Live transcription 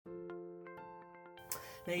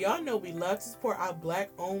Now, y'all know we love to support our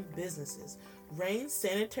Black-owned businesses. Rain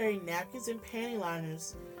Sanitary Napkins and Panty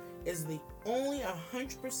Liners is the only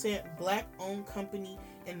 100% Black-owned company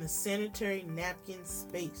in the sanitary napkin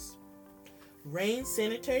space. Rain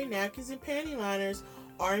Sanitary Napkins and Panty Liners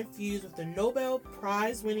are infused with the Nobel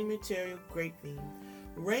Prize-winning material grapeseed.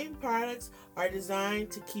 Rain products are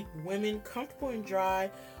designed to keep women comfortable and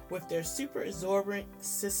dry with their super absorbent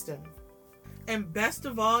system. And best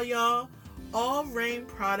of all, y'all, all Rain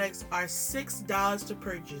products are $6 to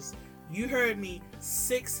purchase. You heard me,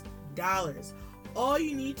 $6. All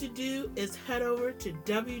you need to do is head over to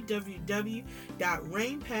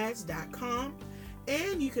www.rainpads.com,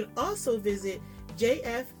 and you can also visit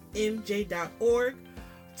jfmj.org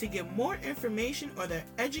to get more information on their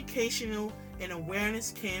educational and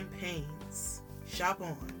awareness campaigns. Shop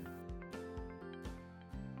on.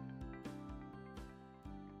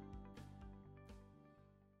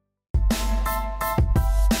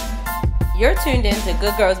 You're tuned in to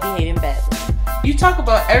Good Girls Behaving Badly. You talk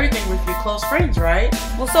about everything with your close friends, right?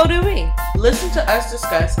 Well, so do we. Listen to us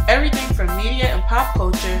discuss everything from media and pop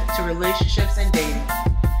culture to relationships and dating.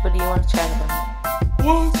 What do you want to chat about?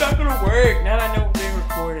 Well, it's not gonna work now that I know we're being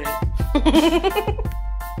recorded.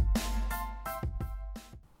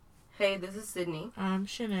 Hey, this is Sydney. I'm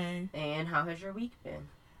Shanae. And how has your week been?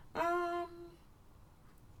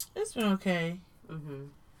 It's been okay.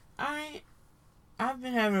 I've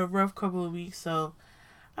been having a rough couple of weeks, so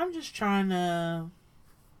I'm just trying to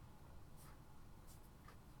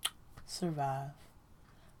survive.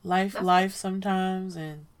 Life sometimes,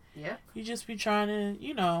 and you just be trying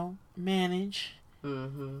to, manage.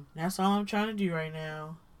 That's all I'm trying to do right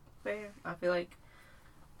now. Fair. I feel like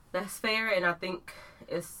that's fair, and I think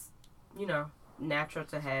it's, natural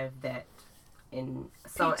to have that at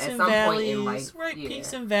some point in life. Right,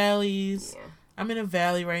 peaks and valleys. Yeah. I'm in a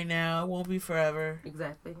valley right now. It won't be forever.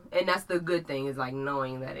 Exactly. And that's the good thing, is like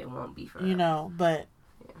knowing that it won't be forever. But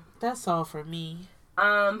that's all for me.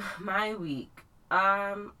 My week.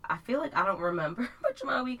 I feel like I don't remember much of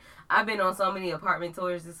my week. I've been on so many apartment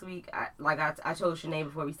tours this week. I told Shanae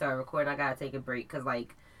before we started recording, I gotta take a break because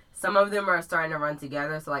some of them are starting to run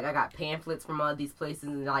together. So I got pamphlets from all these places,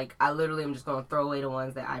 and I literally am just gonna throw away the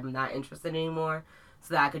ones that I'm not interested in anymore,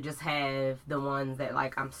 so that I could just have the ones that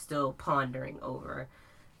I'm still pondering over,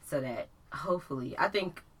 so that hopefully, I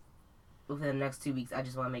think within the next 2 weeks I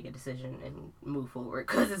just want to make a decision and move forward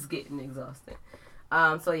because it's getting exhausting.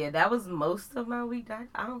 So yeah, that was most of my week. I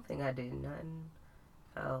don't think I did nothing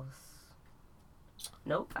else.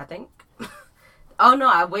 Nope, I think. Oh no,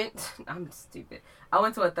 I'm stupid. I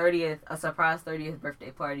went to a surprise 30th birthday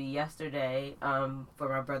party yesterday, for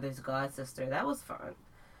my brother's god sister. That was fun.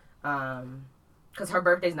 Because her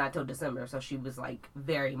birthday's not till December, so she was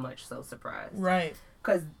very much so surprised. Right.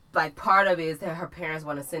 Because part of it is that her parents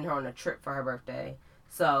want to send her on a trip for her birthday.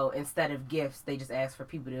 So instead of gifts, they just ask for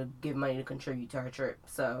people to give money to contribute to her trip.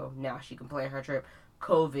 So now she can plan her trip,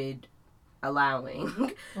 COVID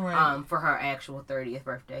allowing, right. For her actual 30th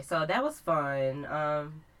birthday. So that was fun.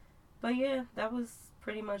 But yeah, that was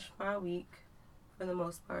pretty much my week for the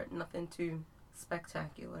most part. Nothing too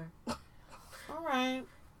spectacular. All right.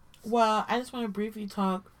 Well, I just want to briefly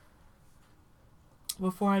talk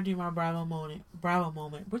before I do my Bravo moment,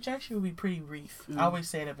 which actually will be pretty brief. I always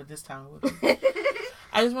say that, but this time it will be.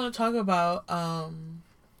 I just want to talk about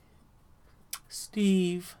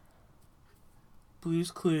Steve,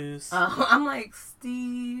 Blue's Clues. I'm like,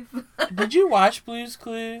 Steve. Did you watch Blue's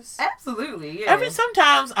Clues? Absolutely, yeah.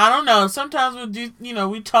 Sometimes, I don't know, sometimes we'll do,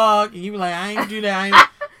 we talk, and you be like, I ain't do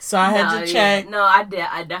that, so I had to check. No, I did.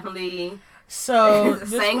 I definitely sang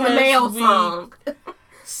the male song.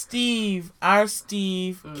 Our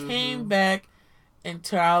Steve, came back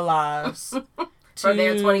into our lives for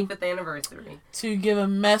their 25th anniversary to give a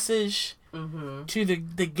message to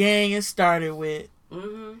the gang it started with.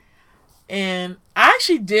 And I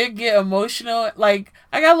actually did get emotional. I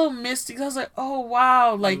got a little misty. I was like, oh,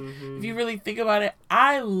 wow. If you really think about it,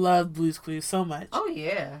 I love Blue's Clues so much. Oh,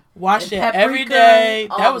 yeah. Watched it every day.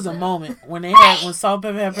 That was a moment when Salt,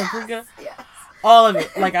 Pepper, and Paprika. Yes. All of it.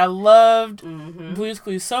 I loved Blue's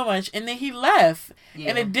Clues so much. And then he left.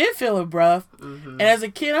 Yeah. And it did feel abrupt. And as a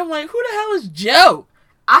kid, I'm like, who the hell is Joe?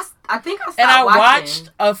 I think I stopped watching. And I watched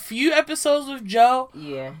a few episodes with Joe.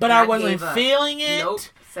 Yeah. But I wasn't feeling it. Nope.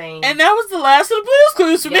 Same. And that was the last of the Blue's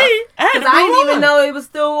Clues for me. I didn't even know it was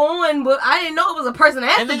still on, but I didn't know it was a person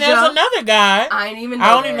after Joe. And then there's another guy. I didn't even know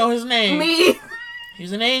I don't even know his name. Me.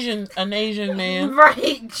 He's an Asian man.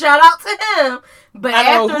 Right. Shout out to him. But I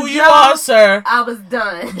don't know after who Joe, you are, sir. I was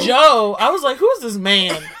done. Joe, I was like, who's this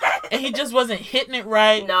man? And he just wasn't hitting it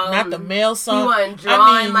right. No. Not the male song. He wasn't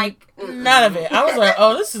drawing none of it. I was like,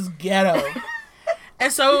 oh, this is ghetto.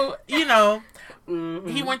 And so, you know,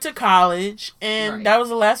 he went to college, and that was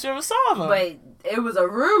the last we ever saw of him. But it was a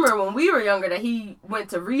rumor when we were younger that he went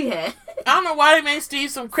to rehab. I don't know why they made Steve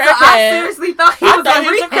some crackhead. So I seriously thought he was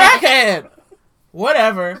a crackhead.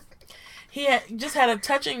 Whatever. He just had a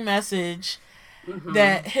touching message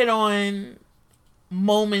that hit on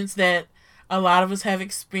moments that a lot of us have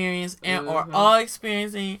experienced and are all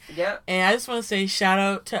experiencing. Yep. And I just want to say shout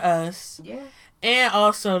out to us. Yeah. And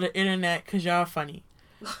also the internet, because y'all are funny.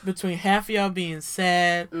 Between half of y'all being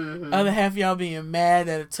sad, other half of y'all being mad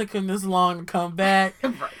that it took him this long to come back.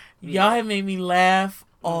 Right. Y'all have made me laugh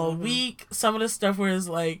all week. Some of the stuff where it's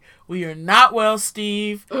like, we are not well,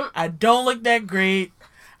 Steve. I don't look that great.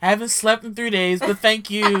 I haven't slept in 3 days, but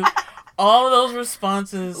thank you. All of those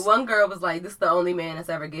responses. One girl was like, this is the only man that's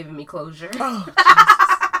ever given me closure. Oh,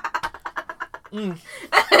 Jesus.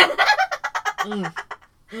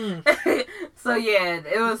 So yeah,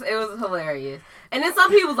 it was hilarious. And then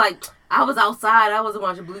some people was like, I was outside, I wasn't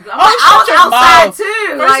watching Blues Clues. I was outside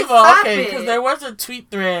too. First of all, okay, because there was a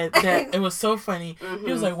tweet thread that it was so funny.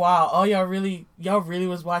 He was like, wow, all y'all really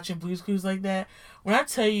was watching Blues Clues like that? When I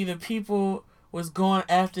tell you the people was going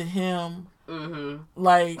after him,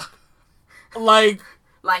 like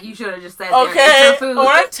you should have just said, okay, when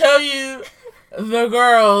I tell you the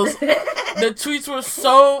girls, the tweets were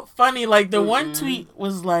so funny. Like the one tweet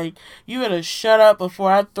was like, "You better shut up before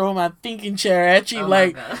I throw my thinking chair at you."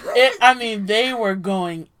 I mean, they were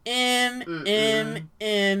going in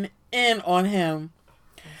on him.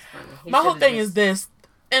 My whole thing is this: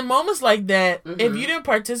 in moments like that, if you didn't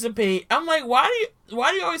participate, I'm like, why do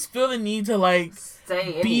you always feel the need to like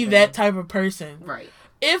be that type of person? Right.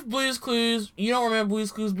 If Blue's Clues, you don't remember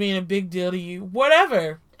Blue's Clues being a big deal to you,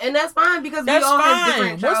 whatever. And that's fine because we all have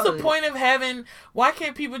different childhoods. What's the point of having, why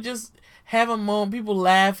can't people just have a moment, people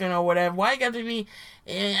laughing or whatever? Why you got to be,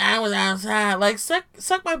 I was outside, like suck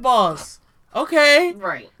my balls. Okay?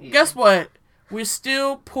 Right. Yeah. Guess what? We're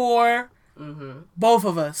still poor. Both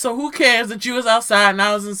of us. So who cares that you was outside and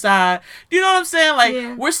I was inside? Do you know what I'm saying?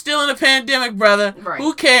 Like, we're still in a pandemic, brother. Right.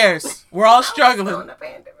 Who cares? We're all struggling. Still in a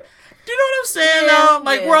pandemic. Do you know what I'm saying, though?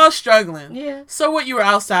 Like, we're all struggling. Yeah. So what, you were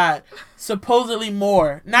outside? Supposedly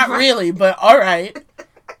more. Not really, but all right.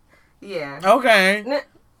 Yeah. Okay.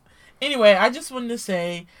 Anyway, I just wanted to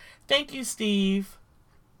say thank you, Steve,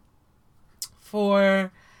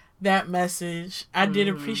 for that message. I did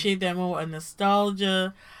appreciate that moment of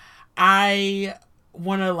nostalgia. I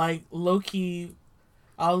want to, like, low-key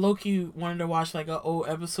wanted to watch, like, an old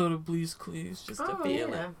episode of Blue's Clues just to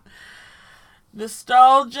feel it.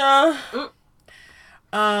 Nostalgia.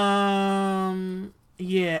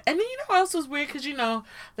 Yeah. And then you know what else was weird? Because, you know,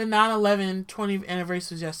 the 9/11 20th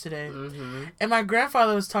anniversary was yesterday. And my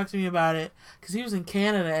grandfather was talking to me about it because he was in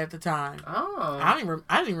Canada at the time. Oh. I didn't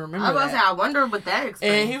even remember I was going to say, I wonder what that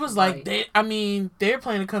experience. And he was like, they were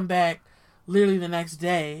planning to come back literally the next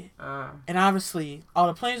day. And obviously, all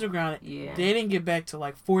the planes were grounded. Yeah. They didn't get back till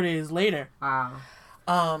like 4 days later. Wow.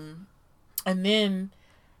 And then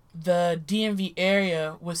the DMV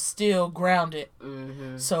area was still grounded.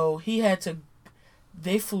 So he had to,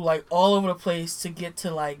 they flew like all over the place to get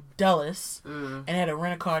to like Dulles and had to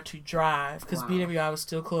rent a car to drive because BWI was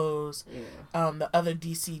still closed. Yeah. The other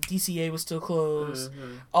DCA was still closed.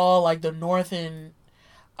 All like the northern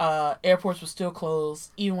airports were still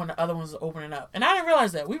closed, even when the other ones were opening up. And I didn't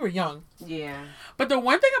realize that. We were young. Yeah. But the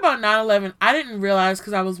one thing about 9/11, I didn't realize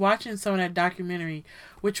because I was watching some of that documentary,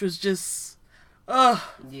 which was just,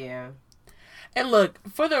 yeah. And look,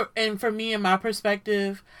 for me and my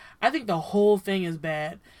perspective, I think the whole thing is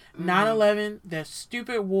bad. 9/11, that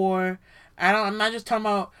stupid war. I'm not just talking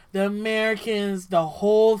about the Americans. The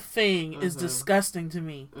whole thing is disgusting to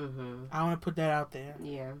me. I want to put that out there.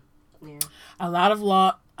 Yeah. Yeah. A lot of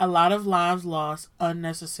lives lost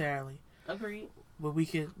unnecessarily. Agreed. But we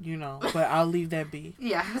could, but I'll leave that be.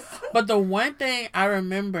 Yes. But the one thing I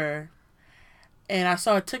remember, and I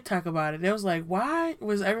saw a TikTok about it, it was like, why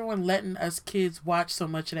was everyone letting us kids watch so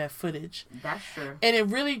much of that footage? That's true. And it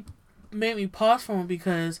really made me pause for me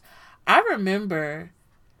because I remember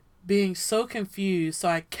being so confused, so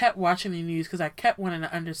I kept watching the news because I kept wanting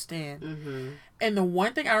to understand. And the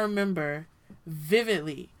one thing I remember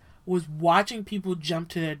vividly was watching people jump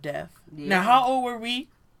to their death. Yeah. Now, how old were we?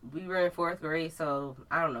 We were in 4th grade, so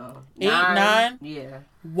I don't know. 8, 9? Yeah.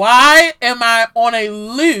 Why am I on a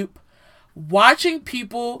loop watching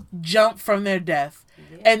people jump from their death?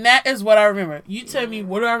 Yeah. And that is what I remember. You tell me,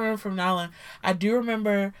 what do I remember from 9/11? I do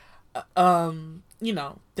remember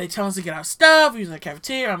they tell us to get our stuff. We was in the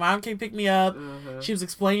cafeteria. My mom came pick me up. Mm-hmm. She was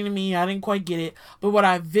explaining to me. I didn't quite get it. But what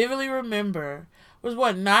I vividly remember was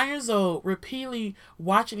 9 years old, repeatedly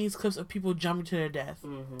watching these clips of people jumping to their death.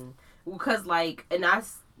 Mm-hmm. Because, and I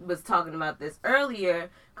was talking about this earlier,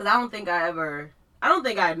 because I don't think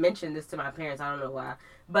I mentioned this to my parents. I don't know why.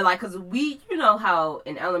 But, because you know how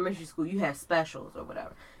in elementary school you have specials or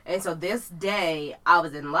whatever. And so this day, I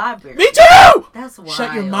was in the library. Me too! That's wild.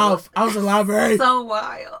 Shut your mouth. I was in the library. So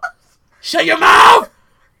wild. Shut your mouth!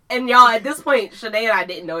 And y'all, at this point, Shanae and I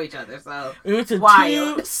didn't know each other, so we went to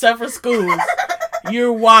 2 separate schools.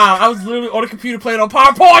 You're wild. I was literally on the computer playing on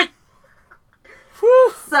PowerPoint.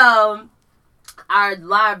 Whew. So, our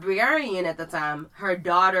librarian at the time, her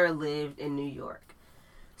daughter lived in New York.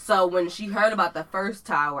 So when she heard about the first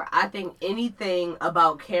tower, I think anything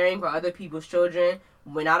about caring for other people's children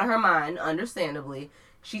went out of her mind, understandably.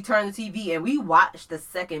 She turned the TV and we watched the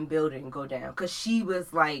second building go down because she was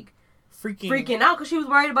freaking out because she was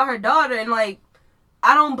worried about her daughter, and I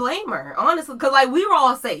don't blame her, honestly, because we were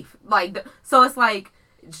all safe. So it's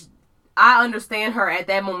I understand her at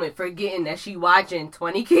that moment forgetting that she watching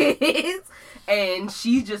 20 kids and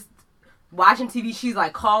she just watching TV. She's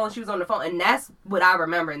calling, she was on the phone, and that's what I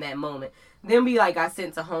remember in that moment. Then we got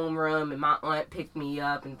sent to homeroom and my aunt picked me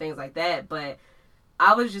up and things like that, but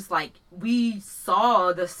I was just we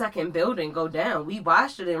saw the second building go down. We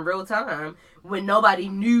watched it in real time when nobody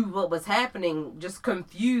knew what was happening, just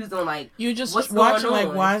confused on you're just what's watching going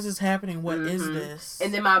on. Why is this happening? What is this?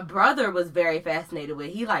 And then my brother was very fascinated with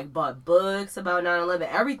it. He bought books about 9/11,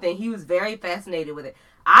 everything. He was very fascinated with it.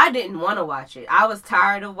 I didn't want to watch it. I was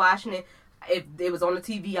tired of watching it. If it was on the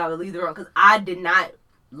TV, I would leave the room because I did not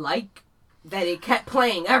like that it kept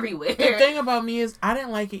playing everywhere. The thing about me is I didn't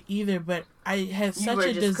like it either, but I had such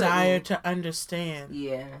a desire to understand.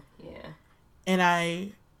 Yeah. And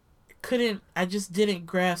I just didn't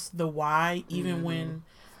grasp the why, even when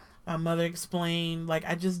my mother explained.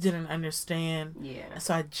 I just didn't understand. Yeah.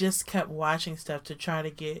 So I just kept watching stuff to try to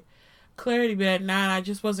get clarity, but at 9, I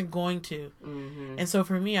just wasn't going to. Mm-hmm. And so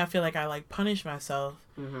for me, I feel I punish myself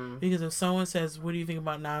because if someone says, "What do you think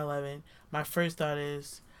about 9/11?" my first thought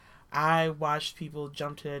is, I watched people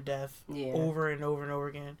jump to their death over and over and over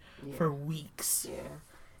again for weeks. Yeah.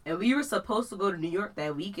 And we were supposed to go to New York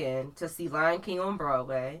that weekend to see Lion King on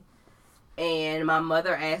Broadway. And my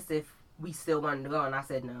mother asked if we still wanted to go, and I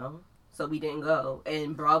said no. So we didn't go.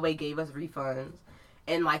 And Broadway gave us refunds.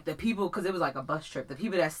 And the people, because it was a bus trip, the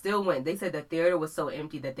people that still went, they said the theater was so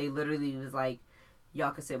empty that they literally was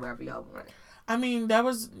y'all could sit wherever y'all want. I mean,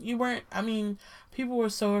 people were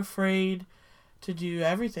so afraid to do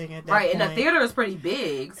everything at that point. Right, and the theater is pretty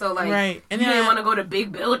big, so right. And you didn't want to go to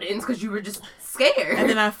big buildings because you were just scared. And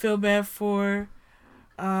then I feel bad for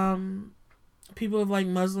people of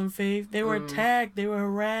Muslim faith. They were attacked, they were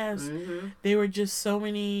harassed, they were just so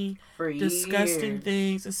many disgusting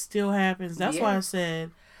things. It still happens. That's why I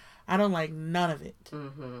said I don't like none of it.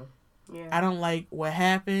 Yeah. I don't like what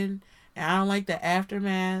happened, and I don't like the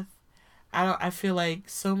aftermath. I feel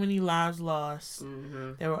so many lives lost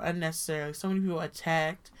that were unnecessary. So many people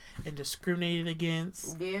attacked and discriminated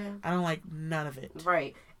against. Yeah. I don't like none of it.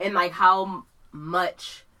 Right. And how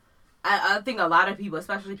much I think a lot of people,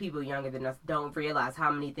 especially people younger than us, don't realize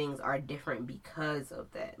how many things are different because of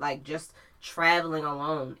that. Just traveling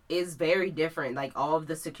alone is very different. All of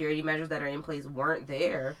the security measures that are in place weren't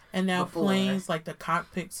there. And now before. Planes, the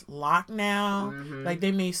cockpits locked now.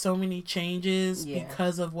 They made so many changes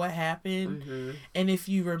because of what happened. And if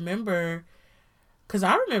you remember, because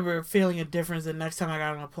I remember feeling a difference the next time I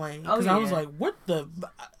got on a plane. Because I was what the...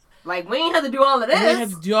 we ain't have to do all of this. We had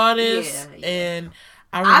to do all this. Yeah. And...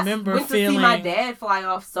 I remember went to see my dad fly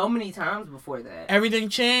off so many times before that. Everything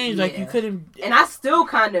changed. You couldn't... And I still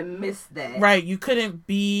kind of miss that. Right. You couldn't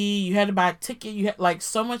be... You had to buy a ticket. You had...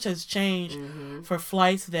 so much has changed for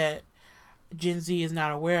flights that Gen Z is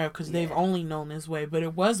not aware of because they've only known this way. But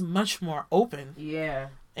it was much more open. Yeah.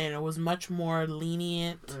 And it was much more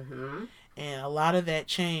lenient. And a lot of that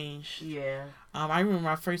changed. Yeah. I remember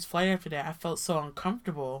my first flight after that. I felt so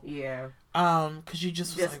uncomfortable. Yeah. Because you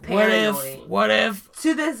just was paranoid. What if?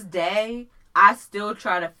 To this day, I still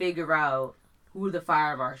try to figure out who the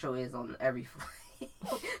fire marshal is on every flight.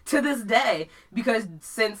 To this day. Because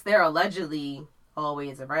since they're allegedly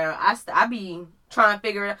always around, I be trying to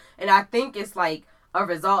figure it out. And I think it's a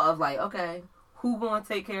result of okay, who gonna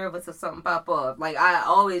take care of us if something pop up? I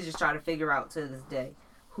always just try to figure out to this day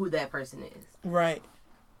who that person is. Right.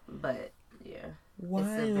 But, yeah.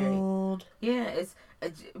 Wild.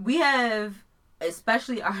 We have,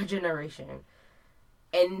 especially our generation,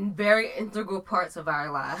 in very integral parts of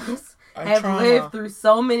our lives, Our have trauma. lived through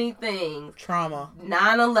so many things. Trauma.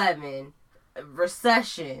 9/11,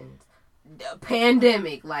 recessions,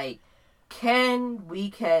 pandemic. Like, can we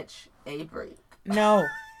catch a break? No.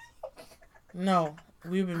 No.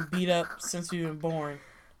 We've been beat up since we've been born.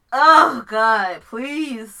 Oh, God,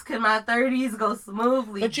 please. Can my 30s go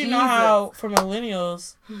smoothly? But you Jesus. know how, for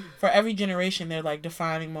millennials, for every generation, they're like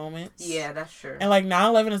defining moments. Yeah, that's true. And like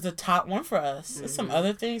 9/11 is the top one for us. There's some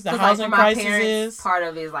other things. The 'Cause, housing for my crisis parents, is. part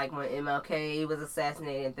of it is like when MLK was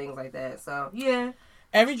assassinated and things like that. So, yeah.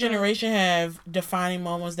 Every generation have defining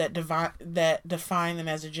moments that define them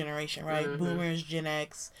as a generation, right? Mm-hmm. Boomers, Gen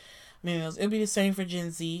X, millennials. It'll be the same for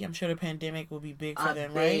Gen Z. I'm sure the pandemic will be big for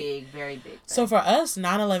them, right? Very big. So for us,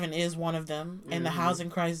 9/11 is one of them, and the Mm-hmm. housing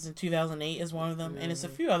crisis in 2008 is one of them, and it's a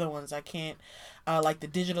few other ones. I can't, like the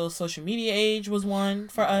digital social media age was one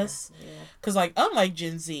for us, because like unlike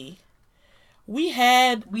Gen Z, we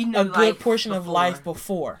had knew a good life portion of before. life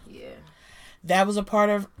before. Yeah. That was a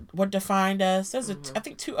part of what defined us. There's I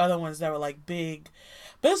think two other ones that were like big,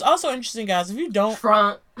 but it's also interesting, guys. If you don't,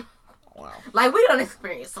 Trump. wow. Like, we don't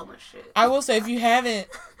experience so much shit. I will say, if you haven't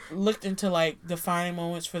looked into like defining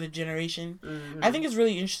moments for the generation, I think it's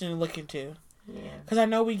really interesting to look into. Yeah. Because I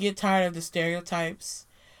know we get tired of the stereotypes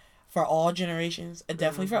for all generations, and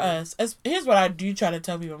definitely for us. Here's what I do try to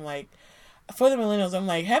tell people. I'm like, for the millennials, I'm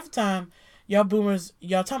like, half the time, y'all boomers,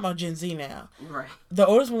 y'all talking about Gen Z now. Right. The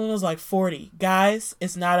oldest millennials like 40. Guys,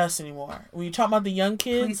 it's not us anymore. When you talk about the young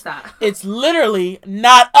kids, Please stop. it's literally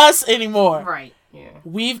not us anymore. Right. Yeah.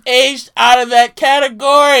 We've aged out of that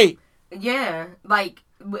category. Yeah. Like,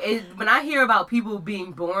 when I hear about people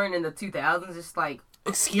being born in the 2000s, it's like,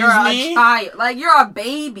 Excuse you're me? a child. Like, you're a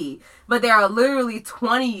baby. But there are literally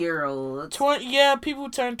 20-year-olds. 20, yeah, people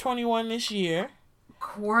turned 21 this year.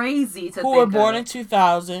 Crazy to Who think were born of. in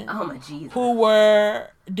 2000. Oh, my Jesus.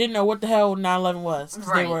 Who didn't know what the hell 9/11 was. 'Cause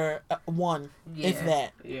Right. they were one, if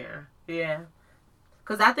that. Yeah. Yeah.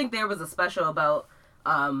 Because I think there was a special about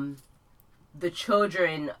the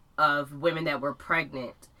children of women that were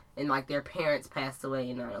pregnant and, like, their parents passed away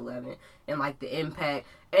in 9/11 and, like, the impact.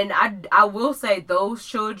 And I will say those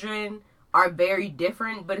children are very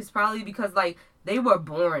different, but it's probably because, like, they were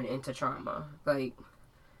born into trauma. Like,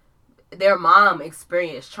 their mom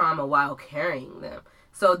experienced trauma while carrying them.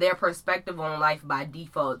 So their perspective on life by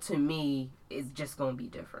default, to me, is just going to be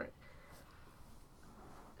different.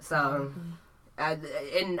 So,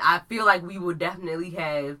 and I feel like we will definitely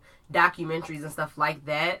have documentaries and stuff like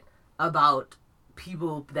that about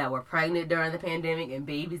people that were pregnant during the pandemic and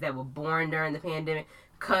babies that were born during the pandemic,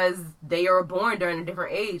 because they are born during a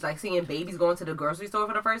different age. Like, seeing babies going to the grocery store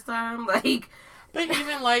for the first time, like... But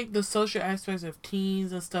even, like, the social aspects of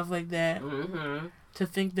teens and stuff like that, to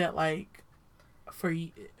think that, like,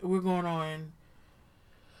 we're going on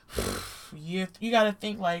year... You gotta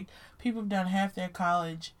think, like, people have done half their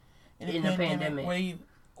college in the pandemic.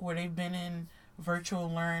 Where they've been in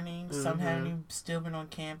virtual learning. Some haven't even still been on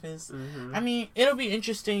campus. I mean, it'll be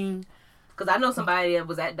interesting... Because I know somebody that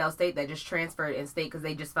was at Del State that just transferred in state because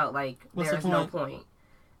they just felt like there's no point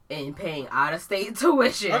in paying out-of-state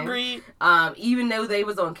tuition. Agreed. Even though they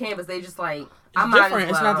was on campus, they just like... It's different.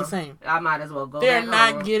 It's not the same. I might as well go They're back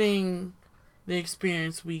not home. getting the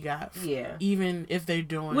experience we got. Yeah. Even if they're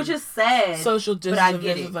doing... Which is sad. Social distance. But I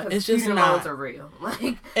get it. It's just student not. loans are real.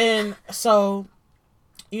 Like... And so,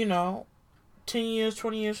 10 years,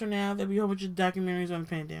 20 years from now, there'll be a whole bunch of documentaries on the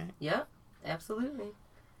pandemic. Yep. Absolutely.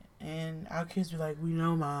 And our kids be like, we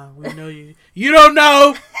know, Mom. We know you. You don't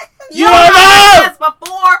know! You don't know! know!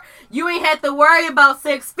 Before, you ain't had to worry about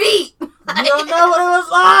 6 feet. You don't know what it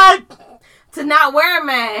was like! To not wear a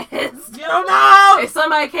mask. You don't know! If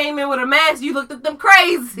somebody came in with a mask, you looked at them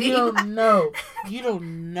crazy. You don't know. You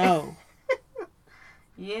don't know.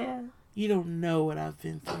 Yeah. You don't know what I've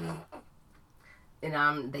been through.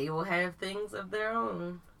 And they will have things of their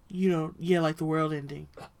own. You don't... Yeah, like the world ending.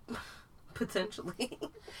 Potentially.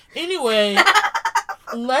 Anyway,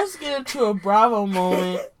 let's get into a Bravo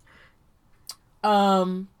moment.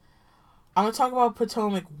 I'm going to talk about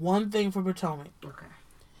Potomac. One thing for Potomac. Okay.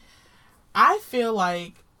 I feel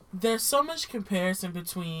like there's so much comparison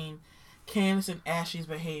between Candace and Ashley's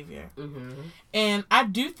behavior. And I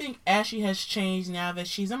do think Ashley has changed now that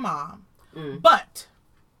she's a mom. But,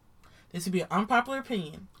 this would be an unpopular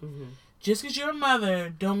opinion. Just because you're a mother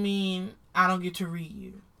don't mean I don't get to read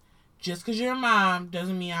you. Just because you're a mom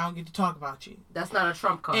doesn't mean I don't get to talk about you. That's not a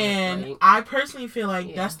trump card. And right? I personally feel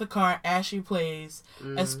like that's the card Ashley plays,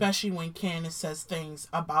 especially when Candace says things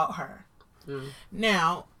about her.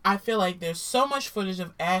 Now, I feel like there's so much footage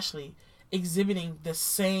of Ashley exhibiting the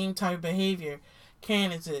same type of behavior.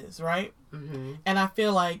 Candace is, right? Mm-hmm. And I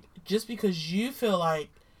feel like just because you feel like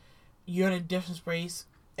you're in a different space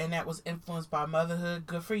and that was influenced by motherhood,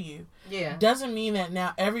 good for you. Yeah. Doesn't mean that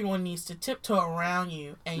now everyone needs to tiptoe around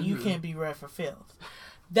you and you Mhm. can't be read for filth.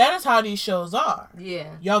 That is how these shows are.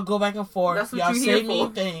 Yeah. Y'all go back and forth. That's what Y'all you say here mean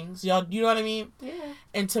for. things. Y'all, you know what I mean? Yeah.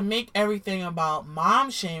 And to make everything about mom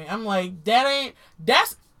shaming, I'm like,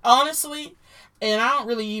 that's honestly, and I don't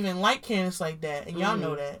really even like Candace like that, and y'all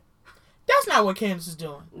know that. That's not what Candace is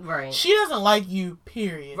doing. Right. She doesn't like you,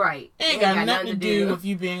 period. Right. It ain't got nothing to do with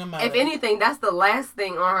you being a mother. If anything, that's the last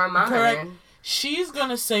thing on her mind. Correct. She's going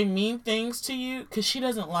to say mean things to you because she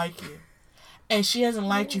doesn't like you. And she hasn't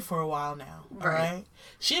liked you for a while now. Right. All right?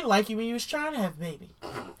 She didn't like you when you was trying to have a baby.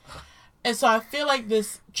 And so I feel like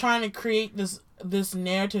trying to create this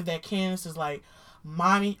narrative that Candace is like,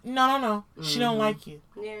 mommy, no. Mm-hmm. She don't like you.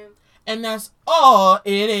 Yeah. And that's all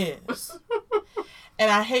it is. And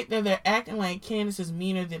I hate that they're acting like Candace is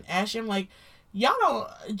meaner than Ashley. I'm like, y'all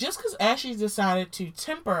don't, just because Ashley's decided to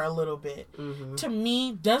temper a little bit, mm-hmm. to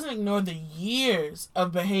me, doesn't ignore the years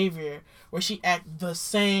of behavior where she act the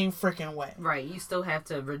same freaking way. Right. You still have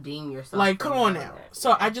to redeem yourself. Like, come on now.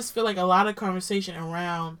 So I just feel like a lot of conversation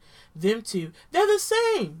around them two, they're the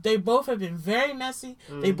same. They both have been very messy.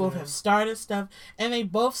 Mm-hmm. They both have started stuff. And they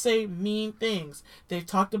both say mean things. They all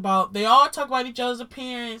talk about each other's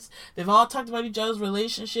appearance. They've all talked about each other's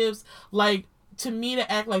relationships. Like, to me, to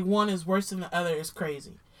act like one is worse than the other is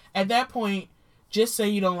crazy. At that point, just say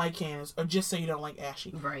you don't like Candace or just say you don't like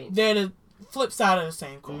Ashley. Right. They're the flip side of the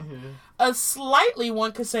same coin. Mm-hmm. Slightly,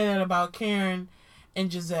 one could say that about Karen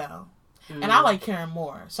and Giselle. Mm-hmm. And I like Karen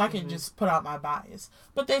more, so I can just put out my bias.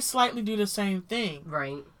 But they slightly do the same thing.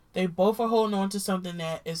 Right. They both are holding on to something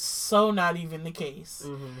that is so not even the case.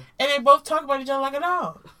 Mm-hmm. And they both talk about each other like a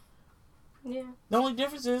dog. Yeah. The only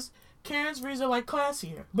difference is Karen's reads are like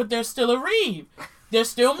classier, but they're still a read. They're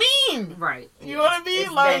still mean. Right. You know what I mean?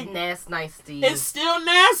 It's like that nasty. It's still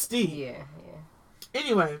nasty. Yeah.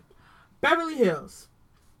 Anyway, Beverly Hills.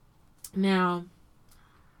 Now,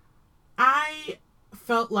 I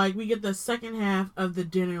felt like we get the second half of the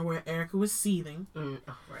dinner where Erica was seething.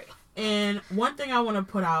 Right. And one thing I want to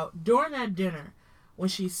put out, during that dinner, when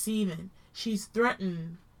she's seething, she's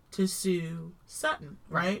threatened to sue Sutton,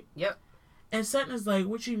 right? Yep. And Sutton is like,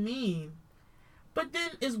 what you mean? But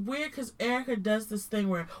then it's weird because Erica does this thing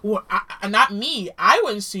where, well, not me, I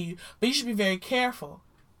wouldn't sue you, but you should be very careful.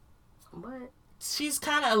 What? She's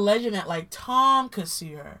kind of alleging that, like, Tom could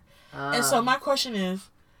sue her. And so my question is,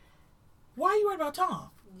 why are you worried about Tom?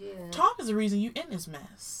 Yeah. Tom is the reason you in this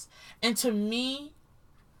mess. And to me,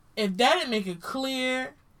 if that didn't make it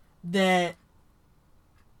clear that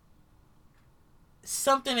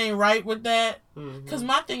something ain't right with that, because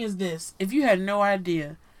my thing is this, if you had no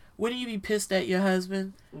idea, wouldn't you be pissed at your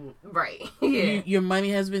husband? Right. Yeah. Your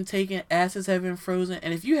money has been taken, assets have been frozen,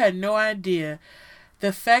 and if you had no idea,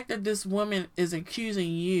 the fact that this woman is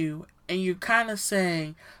accusing you and you're kind of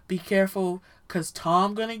saying, be careful because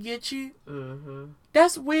Tom gonna get you,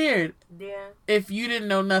 that's weird. Yeah. If you didn't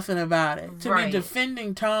know nothing about it. To be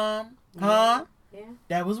defending Tom, huh? Yeah.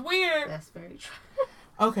 That was weird. That's very true.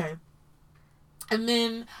 Okay. And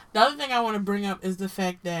then the other thing I want to bring up is the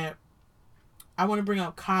fact that I want to bring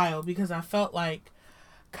up Kyle, because I felt like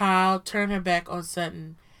Kyle turned her back on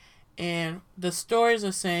Sutton. And the stories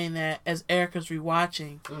are saying that as Erica's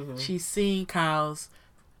rewatching, she's seeing Kyle's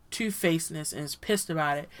two-facedness and is pissed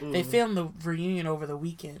about it. They filmed the reunion over the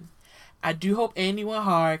weekend. I do hope Andy went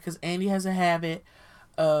hard, because Andy has a habit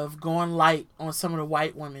of going light on some of the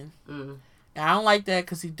white women. And I don't like that,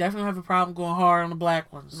 because he definitely have a problem going hard on the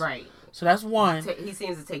black ones. Right. So that's one. He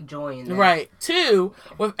seems to take joy in that. Right. Two,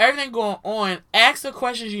 with everything going on, ask the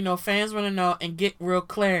questions fans want to know and get real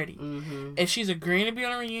clarity. If she's agreeing to be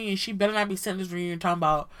on a reunion, she better not be sitting this reunion talking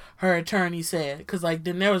about her attorney said. Because, like,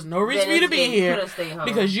 then there was no reason for you to be here.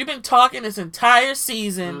 Because you've been talking this entire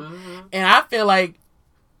season. And I feel like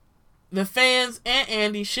the fans and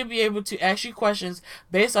Andy should be able to ask you questions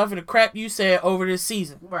based off of the crap you said over this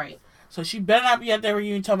season. Right. So she better not be at that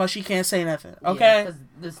reunion talking about she can't say nothing, okay?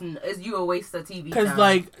 Because you a waste of TV time. Because,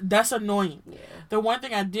 like, that's annoying. Yeah. The one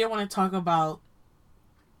thing I did want to talk about,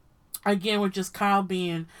 again, with just Kyle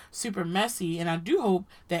being super messy, and I do hope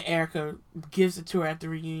that Erica gives it to her at the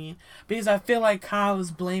reunion, because I feel like Kyle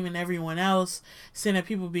is blaming everyone else, saying that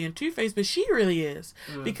people being two-faced, but she really is.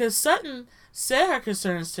 Because Sutton said her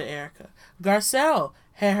concerns to Erica. Garcelle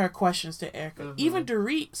had her questions to Erica. Even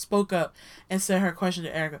Dorit spoke up and said her question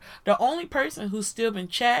to Erica. The only person who's still been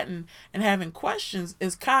chatting and having questions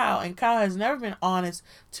is Kyle, and Kyle has never been honest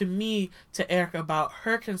to me, to Erica, about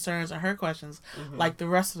her concerns and her questions like the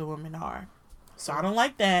rest of the women are. So I don't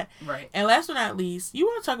like that. Right. And last but not least, you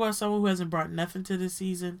want to talk about someone who hasn't brought nothing to this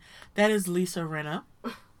season? That is Lisa Rinna.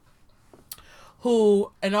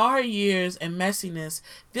 Who, in all her years and messiness,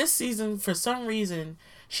 this season, for some reason,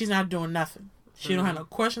 she's not doing nothing. She don't have no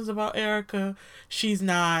questions about Erica. She's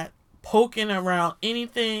not poking around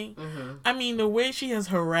anything. I mean, the way she has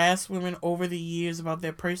harassed women over the years about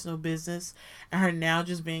their personal business and her now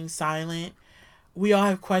just being silent, we all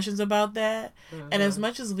have questions about that. And as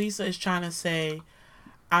much as Lisa is trying to say,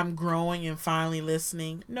 I'm growing and finally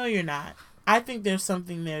listening, no, you're not. I think there's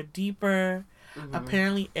something there deeper.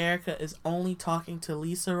 Apparently, Erica is only talking to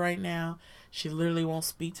Lisa right now. She literally won't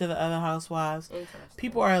speak to the other housewives.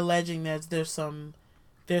 People are alleging that there's some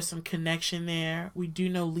connection there. We do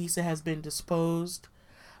know Lisa has been disposed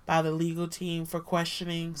by the legal team for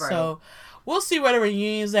questioning. Right. So we'll see where the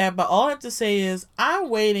reunion's at. But all I have to say is I'm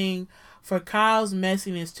waiting for Kyle's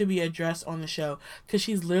messiness to be addressed on the show. Because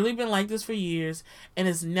she's literally been like this for years. And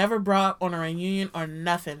it's never brought on a reunion or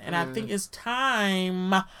nothing. And I think it's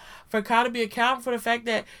time for Kyle to be accountable for the fact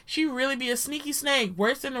that she really be a sneaky snake.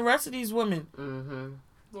 Worse than the rest of these women.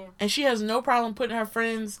 Yeah. And she has no problem putting her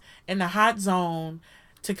friends in the hot zone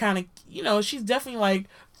to kind of, you know, she's definitely like,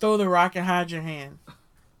 throw the rock and hide your hand.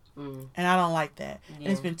 And I don't like that. Yeah. And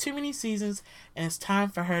it's been too many seasons, and it's time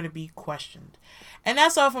for her to be questioned. And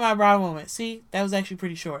that's all for my broad moment. See, that was actually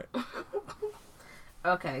pretty short.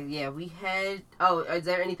 Okay, yeah, we had... Oh, is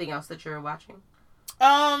there anything else that you're watching?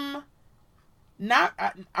 Honestly,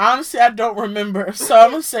 I don't remember. So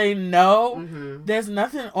I'm going to say no. There's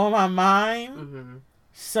nothing on my mind.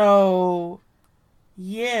 So,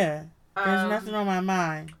 yeah. There's nothing on my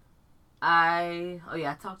mind. I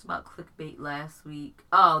talked about clickbait last week.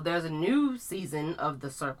 Oh, there's a new season of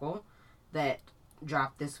The Circle that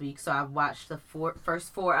dropped this week. So I've watched the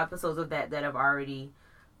first 4 episodes of that have already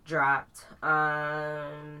dropped.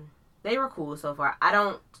 They were cool so far. I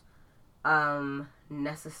don't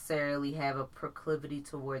necessarily have a proclivity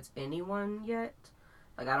towards anyone yet.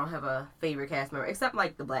 Like, I don't have a favorite cast member except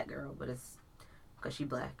like the black girl, but it's because she's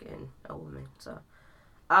black and a woman. So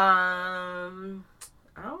I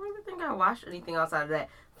don't really think I watched anything outside of that.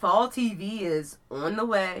 Fall TV is on the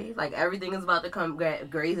way. Like, everything is about to come.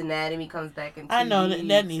 Grey's Anatomy comes back in 2 I know weeks,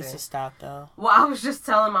 that needs to stop, though. Well, I was just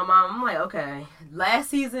telling my mom, I'm like, okay, last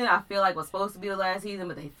season I feel like was supposed to be the last season,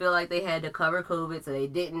 but they feel like they had to cover COVID, so they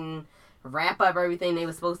didn't wrap up everything they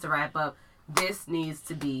were supposed to wrap up. This needs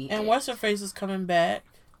to be. And what's her face is coming back?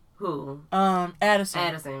 Who? Addison.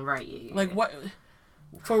 Addison, right? Yeah. Like what?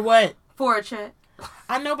 For what? For a check.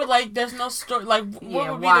 I know, but like, there's no story. Like,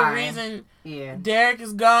 what would be the reason? Yeah. Derek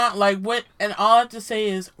is gone. Like, what? And all I have to say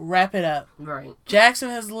is wrap it up. Right. Jackson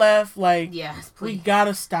has left. Like, yes, please. We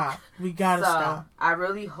gotta stop. We gotta stop. I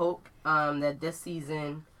really hope that this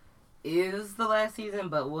season is the last season,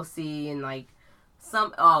 but we'll see. And like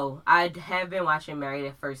I have been watching Married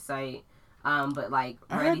at First Sight. But like,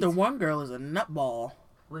 I heard the one girl is a nutball.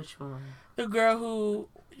 Which one? The girl who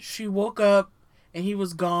she woke up and he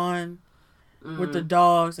was gone. With the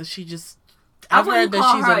dogs, and she just... I've heard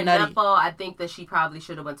that she's a nutty. I think that she probably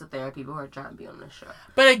should have went to therapy before trying to be on the show.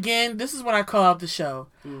 But again, this is when I call out the show.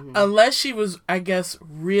 Unless she was, I guess,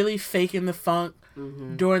 really faking the funk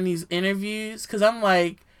during these interviews. Because I'm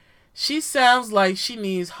like, she sounds like she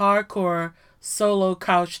needs hardcore solo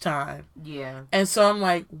couch time. Yeah. And so I'm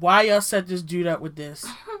like, why y'all set this dude up with this?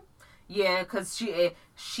 Yeah, because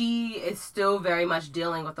she is still very much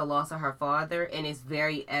dealing with the loss of her father, and it's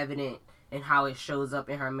very evident and how it shows up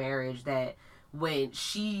in her marriage that when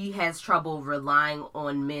she has trouble relying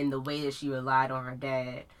on men the way that she relied on her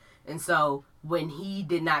dad. And so when he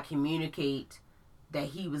did not communicate that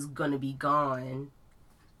he was going to be gone,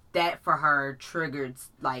 that for her triggered,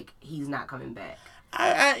 like, he's not coming back.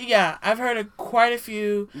 I've heard of quite a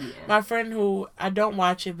few. Yeah. My friend who, I don't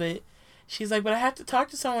watch it, but she's like, but I have to talk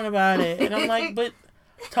to someone about it. And I'm like, but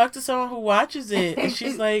talk to someone who watches it. And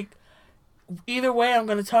she's like, either way, I'm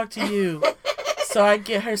going to talk to you. So I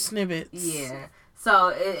get her snippets. Yeah.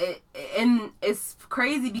 So it's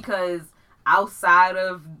crazy because outside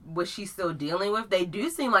of what she's still dealing with, they do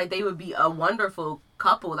seem like they would be a wonderful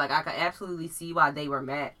couple. Like, I could absolutely see why they were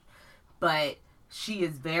met. But she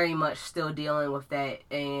is very much still dealing with that.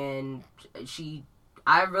 And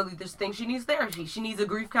I really just think she needs therapy. She needs a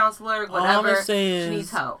grief counselor, whatever. All I'm gonna say is, she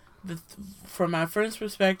needs help. From my friend's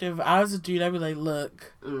perspective, I was a dude, I'd be like,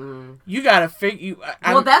 look, you gotta figure...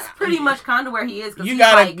 Well, that's pretty much kind of where he is.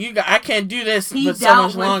 I can't do this for so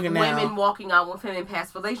much longer now. Women walking out with him in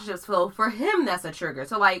past relationships, so for him, that's a trigger.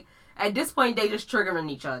 So, like, at this point, they just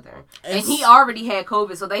triggering each other. And he already had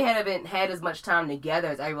COVID, so they haven't had as much time together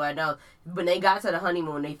as everyone knows. When they got to the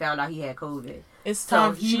honeymoon, they found out he had COVID. It's So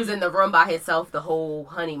time. he was in the room by himself the whole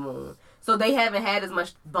honeymoon. So they haven't had as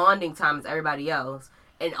much bonding time as everybody else.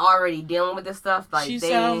 And already dealing with this stuff. Like I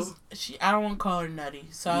don't want to call her nutty.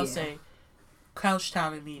 So I'll say couch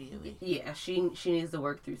time immediately. Yeah, she needs to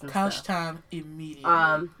work through some couch stuff. time immediately.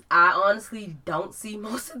 I honestly don't see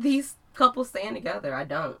most of these couples staying together. I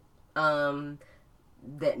don't.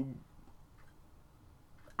 That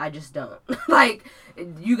I just don't. Like,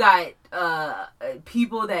 you got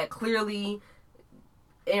people that clearly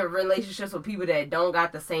in relationships with people that don't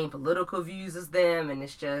got the same political views as them, and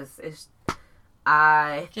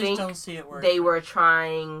I think don't see it work. They were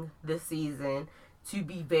trying this season to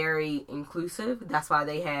be very inclusive. That's why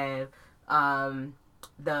they have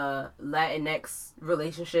the Latinx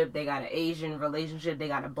relationship. They got an Asian relationship. They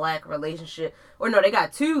got a black relationship. Or no, they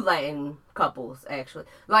got 2 Latin couples, actually.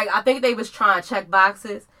 Like, I think they was trying to check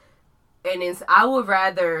boxes. And I would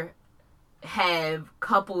rather have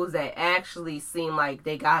couples that actually seem like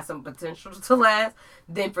they got some potential to last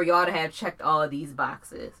than for y'all to have checked all of these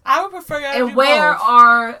boxes. I would prefer y'all to do both. And where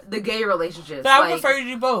are the gay relationships? But I would prefer you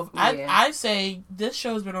to do both. Yeah. I say this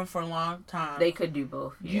show's been on for a long time. They could do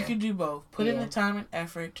both. Yeah. You could do both. Put in the time and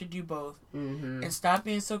effort to do both. Mm-hmm. And stop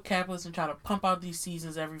being so capitalist and try to pump out these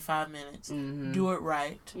seasons every 5 minutes. Mm-hmm. Do it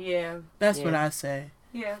right. Yeah. That's what I say.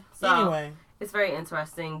 Yeah. So, anyway. It's very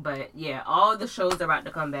interesting, but yeah, all the shows are about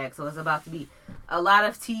to come back, so it's about to be a lot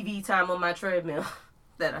of TV time on my treadmill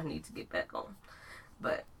that I need to get back on.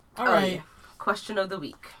 But all right, yeah. Question of the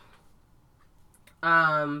week.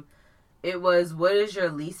 It was, what is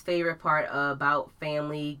your least favorite part about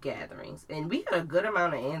family gatherings? And we had a good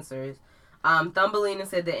amount of answers. Thumbelina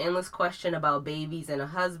said the endless question about babies and a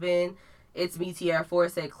husband. It's Me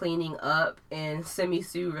TR4 said cleaning up, and Simi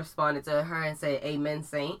Sue responded to her and said amen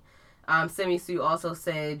saint. Simi Sue also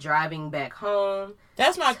said driving back home.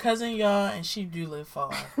 That's my cousin, y'all, and she do live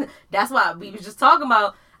far. That's why we was just talking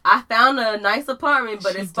about. I found a nice apartment,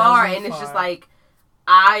 but it's far, and it's just like,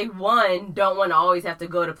 I, 1, don't want to always have to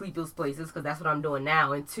go to people's places, because that's what I'm doing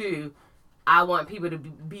now, and 2, I want people to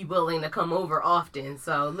be willing to come over often,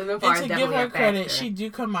 so living far is definitely a factor. And to give her credit, she do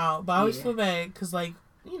come out, but I always feel bad, because, like,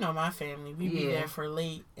 you know, my family, we be there for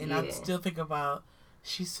late, and I still think about,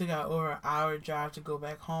 she still got over an hour drive to go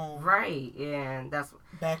back home. Right, yeah, and that's...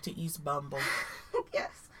 Back to East Bumble. Yes.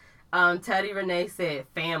 Teddy Renee said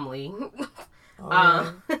family.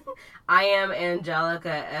 Oh. I am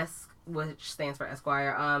Angelica which stands for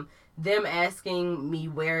Esquire. Them asking me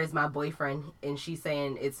where is my boyfriend, and she's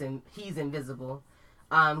saying he's invisible.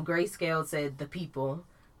 Grayscale said the people.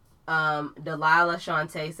 Delilah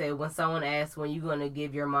Shantae said when someone asks when you gonna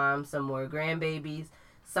give your mom some more grandbabies,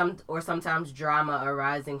 sometimes drama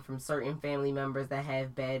arising from certain family members that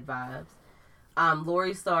have bad vibes.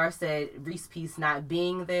 Lori Starr said Reese Peace not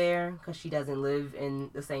being there because she doesn't live in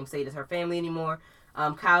the same state as her family anymore.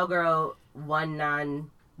 Cowgirl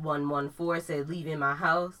 19114 said leaving my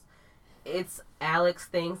house. It's Alex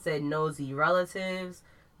Thing said nosy relatives.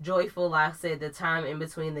 Joyful Lock said the time in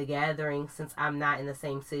between the gatherings since I'm not in the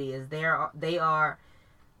same city as they are.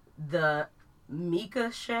 The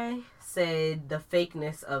Mika Shay said the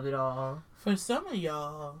fakeness of it all. For some of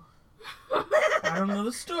y'all, I don't know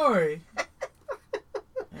the story.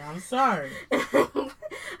 I'm sorry.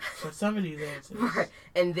 For some of these answers. Right.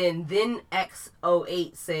 And then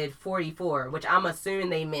X08 said 44, which I'm assuming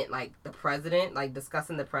they meant like the president, like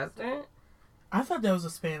discussing the president. I thought that was a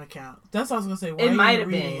spam account. That's what I was going to say. Why it might have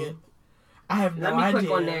been. It? I have no idea. Let me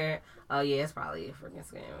click on there. Oh, yeah, it's probably a freaking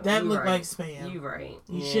scam. That looked like spam. You right.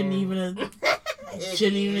 You shouldn't even have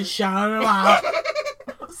shouted it out.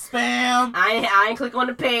 Spam. I ain't click on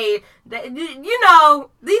the page. You know,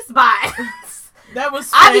 these bots. That was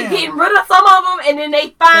spam. I be getting rid of some of them, and then they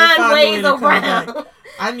find ways around.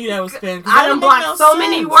 I knew that was spam. I done blocked so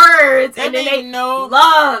many words, and then they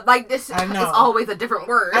love. Like, this I know. It's always a different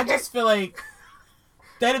word. I just feel like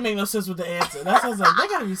that didn't make no sense with the answer. That's what I was like, they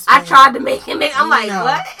gotta be spam. I tried to make it make. I'm like,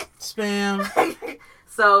 what? Spam.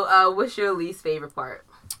 So, what's your least favorite part?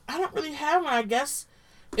 I don't really have one. I guess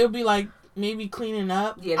it would be like maybe cleaning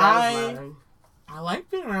up. Yeah, that was mine. I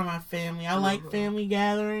like being around my family. I like family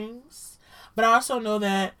gatherings. But I also know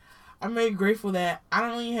that I'm very grateful that I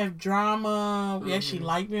don't really have drama. We actually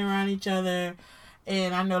like being around each other.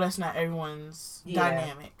 And I know that's not everyone's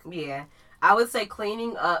dynamic. Yeah. I would say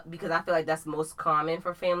cleaning up because I feel like that's most common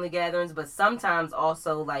for family gatherings. But sometimes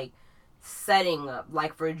also like setting up.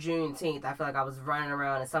 Like for Juneteenth, I feel like I was running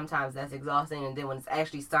around and sometimes that's exhausting. And then when it's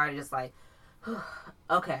actually started, it's like,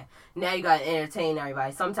 okay, now you got to entertain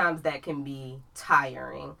everybody. Sometimes that can be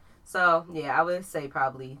tiring. So, yeah, I would say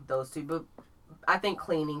probably those two. But I think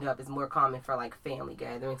cleaning up is more common for, like, family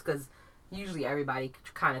gatherings. Because usually everybody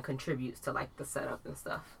kind of contributes to like the setup and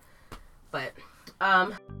stuff. But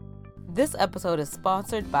this episode is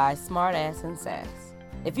sponsored by Smartass and Sass.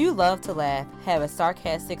 If you love to laugh, have a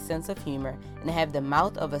sarcastic sense of humor, and have the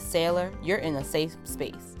mouth of a sailor, you're in a safe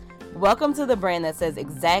space. Welcome to the brand that says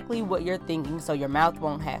exactly what you're thinking so your mouth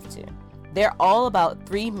won't have to. They're all about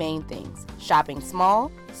three main things: shopping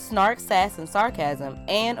small, snark, sass, and sarcasm,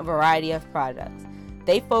 and a variety of products.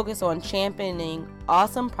 They focus on championing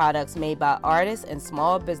awesome products made by artists and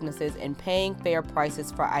small businesses and paying fair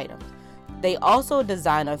prices for items. They also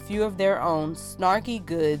design a few of their own snarky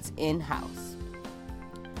goods in-house.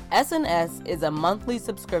 S&S is a monthly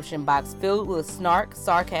subscription box filled with snark,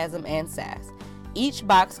 sarcasm, and sass. Each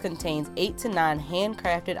box contains 8 to 9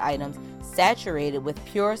 handcrafted items saturated with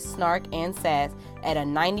pure snark and sass at a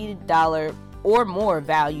 $90 or more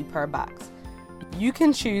value per box. You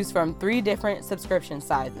can choose from 3 different subscription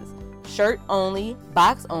sizes: shirt only,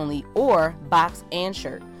 box only, or box and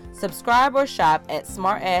shirt. Subscribe or shop at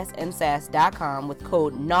smartassandsass.com with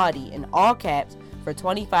code NAUGHTY in all caps for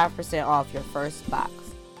 25% off your first box.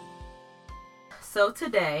 So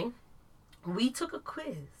today, we took a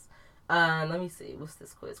quiz. Let me see. What's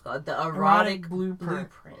this quiz called? The Erotic Blueprint.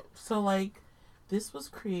 So, like, this was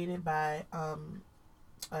created by a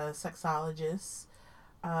sexologist.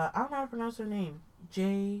 I don't know how to pronounce her name.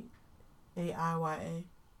 Jaiya? Jaiya?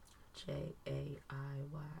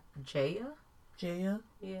 Jaiya?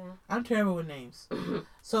 Yeah. I'm terrible with names.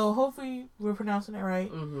 So, hopefully, we're pronouncing it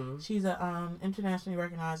right. Mm-hmm. She's an internationally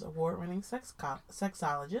recognized award-winning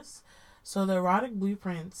sexologist. So, the Erotic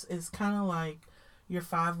Blueprints is kind of like your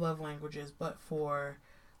 5 love languages, but for,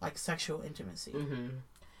 like, sexual intimacy. Mm-hmm.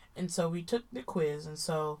 And so, we took the quiz, and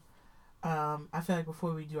so I feel like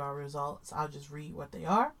before we do our results, I'll just read what they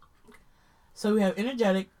are. So, we have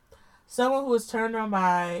energetic. Someone who is turned on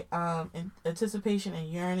by anticipation and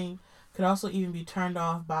yearning, could also even be turned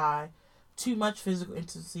off by too much physical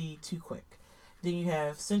intimacy too quick. Then you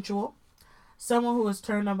have sensual. Someone who is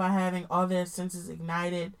turned on by having all their senses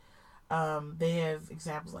ignited. They have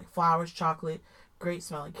examples like flowers, chocolate, great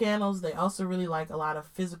smelling candles. They also really like a lot of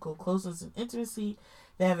physical closeness and intimacy.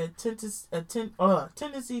 They have a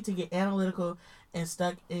tendency to get analytical and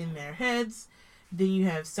stuck in their heads. Then you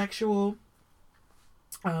have sexual.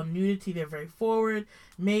 Nudity, they're very forward,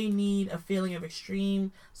 may need a feeling of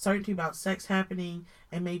extreme certainty about sex happening,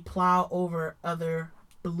 and may plow over other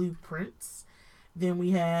blueprints. Then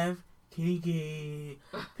we have kinky.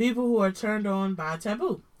 People who are turned on by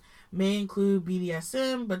taboo. May include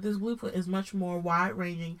BDSM, but this blueprint is much more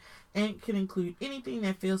wide-ranging and can include anything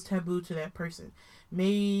that feels taboo to that person.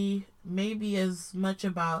 May be as much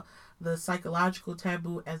about the psychological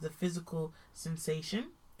taboo as the physical sensation.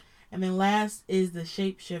 And then last is the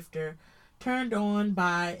shapeshifter, turned on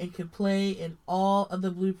by and can play in all of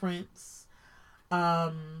the blueprints.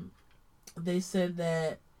 They said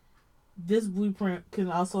that this blueprint can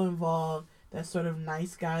also involve that sort of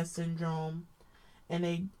nice guy syndrome. And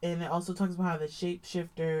it also talks about how the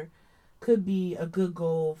shapeshifter could be a good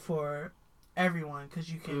goal for everyone because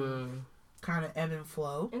you can kind of ebb and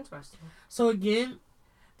flow. Interesting. So again,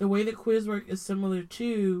 the way the quiz work is similar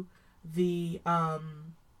to the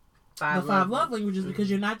 5 love languages, because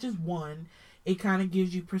you're not just one. It kind of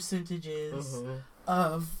gives you percentages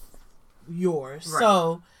of yours. Right.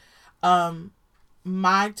 So,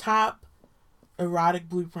 my top erotic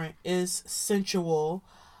blueprint is sensual.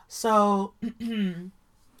 So, and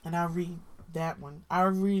I'll read that one. I'll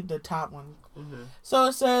read the top one. Mm-hmm. So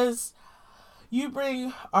it says, you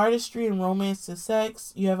bring artistry and romance to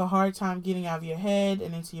sex. You have a hard time getting out of your head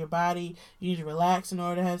and into your body. You need to relax in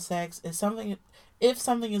order to have sex. If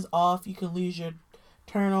something is off, you can lose your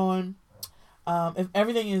turn on. If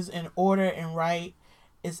everything is in order and right,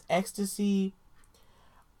 it's ecstasy.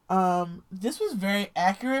 This was very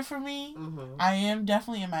accurate for me. Mm-hmm. I am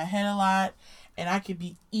definitely in my head a lot, and I could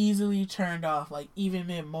be easily turned off, like even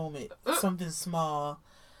mid-moment. Something small,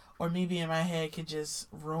 or maybe in my head could just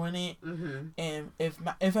ruin it. Mm-hmm. And if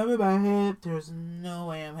I'm in my head, there's no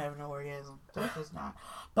way I'm having an orgasm. That's just not.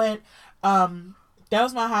 But that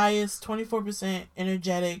was my highest: 24%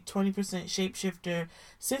 energetic, 20% shapeshifter,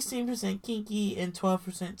 16% kinky, and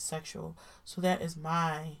 12% sexual. So that is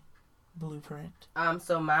my blueprint.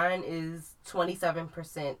 So mine is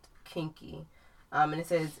 27% kinky. And it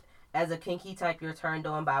says, as a kinky type, you're turned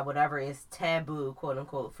on by whatever is taboo, quote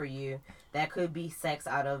unquote, for you. That could be sex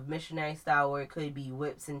out of missionary style, or it could be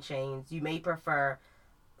whips and chains. You may prefer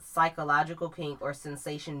psychological kink or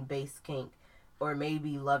sensation-based kink, or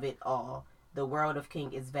maybe love it all. The world of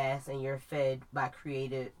kink is vast, and you're fed by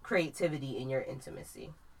creativity in your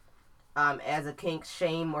intimacy. As a kink,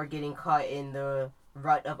 shame or getting caught in the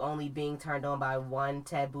rut of only being turned on by one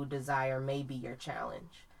taboo desire may be your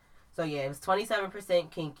challenge. So yeah, it was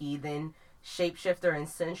 27% kinky, then shapeshifter and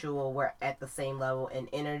sensual were at the same level, and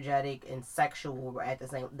energetic and sexual were at the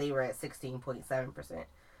same, they were at 16.7%.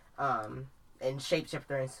 And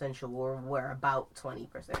shapeshifter and sensual were about 20%.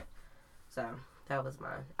 So that was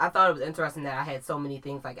mine. I thought it was interesting that I had so many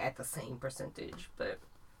things like at the same percentage, but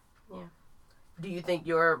yeah. Do you think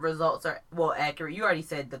your results are, well, accurate? You already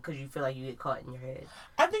said that because you feel like you get caught in your head.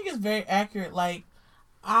 I think it's very accurate. Like,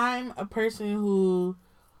 I'm a person who,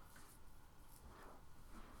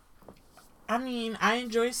 I mean, I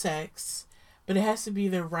enjoy sex, but it has to be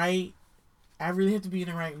the right, I really have to be in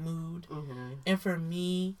the right mood. Mm-hmm. And for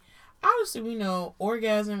me, obviously, we know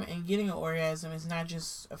orgasm and getting an orgasm is not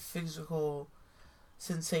just a physical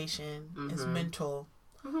sensation. Mm-hmm. It's mental.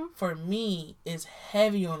 Mm-hmm. For me, it's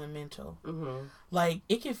heavy on the mental. Mm-hmm. Like,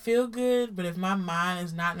 it can feel good, but if my mind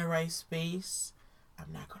is not in the right space,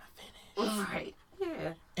 I'm not going to finish. Right.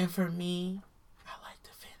 Yeah. And for me, I like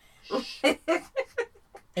to finish.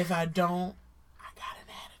 If I don't, I got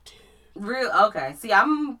an attitude. Real, okay. See,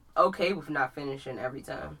 I'm okay with not finishing every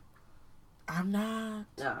time. I'm not.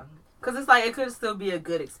 No. Because it's like, it could still be a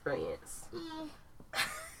good experience.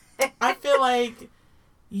 I feel like,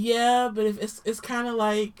 yeah, but if it's kind of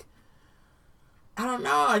like, I don't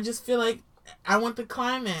know. I just feel like I want the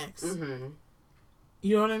climax. Mm-hmm.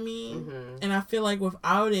 You know what I mean? Mm-hmm. And I feel like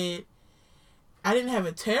without it, I didn't have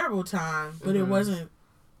a terrible time, but it Mm-hmm. wasn't.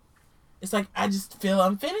 It's like I just feel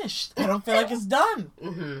unfinished. I don't feel like it's done.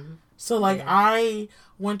 Mm-hmm. So like Yeah. I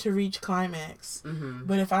want to reach climax, Mm-hmm.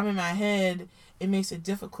 but if I'm in my head, it makes it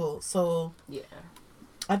difficult. So Yeah.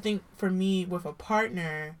 I think for me with a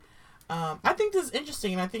partner, I think this is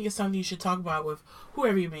interesting, and I think it's something you should talk about with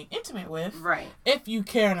whoever you're being intimate with, Right. if you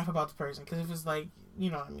care enough about the person. Because if it's like,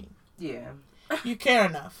 you know what I mean, Yeah. you care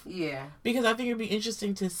enough. Yeah. Because I think it'd be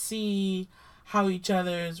interesting to see how each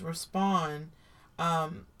other's respond,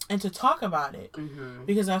 and to talk about it. Mm-hmm.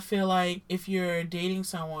 Because I feel like if you're dating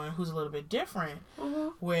someone who's a little bit different, Mm-hmm.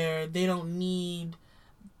 where they don't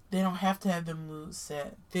have to have the mood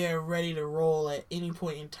set, they're ready to roll at any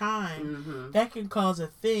point in time, Mm-hmm. that can cause a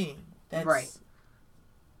thing. That's Right.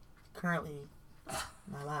 currently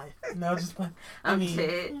my life. No, just like, I'm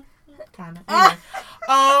dead. kind of.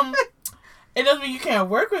 Anyway, it doesn't mean you can't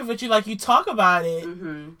work with it, but you talk about it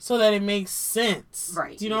Mm-hmm. so that it makes sense.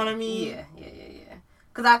 Right. Do you know what I mean? Yeah.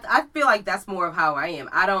 Because I feel like that's more of how I am.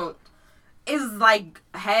 It's like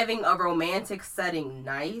having a romantic setting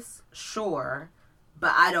nice, sure,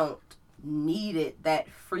 but I don't need it that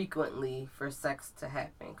frequently for sex to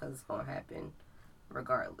happen, because it's going to happen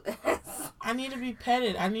regardless. I need to be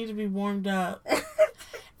petted. I need to be warmed up.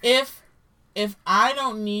 If I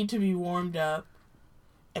don't need to be warmed up,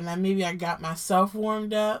 and maybe I got myself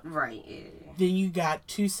warmed up, Right, yeah. then you got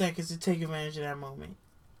 2 seconds to take advantage of that moment.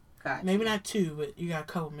 Gotcha. Maybe not 2, but you got a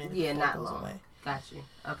couple minutes. Yeah, before it not goes long. away. Got you.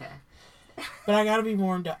 Okay. But I gotta be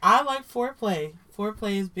warmed up. I like foreplay.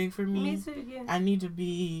 Foreplay is big for me. Me too, yeah. I need to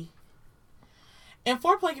be. And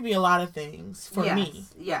foreplay can be a lot of things for me.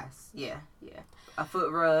 Yes, yeah. A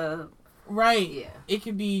foot rub. Right. Yeah. It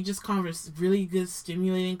could be just really good,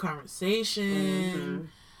 stimulating conversation. Mm-hmm.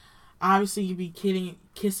 Obviously, you could be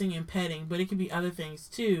kissing and petting, but it could be other things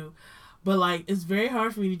too. But like, it's very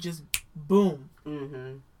hard for me to just boom.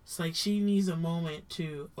 Mm-hmm. It's like she needs a moment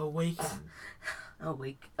to awaken.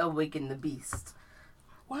 Awaken the beast.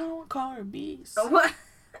 Why don't I call her a beast? What?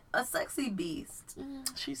 A sexy beast.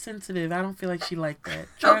 She's sensitive. I don't feel like she like that.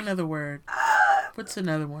 Try another word. What's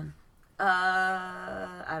another one?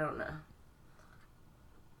 I don't know.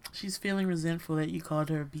 She's feeling resentful that you called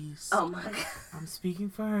her a beast. Oh my god. I'm speaking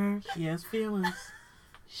for her. She has feelings.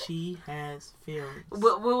 She has feelings.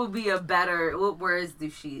 What would be what words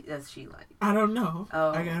does she like? I don't know.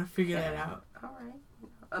 Oh, I gotta figure okay. that out. All right.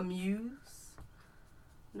 Amuse?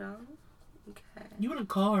 No. Okay. You wouldn't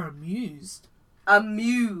call her amused.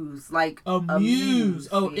 Amuse, like Amuse.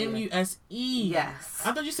 Oh, yeah. M-U-S-E. Yes.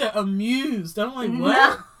 I thought you said amused. I'm like, what?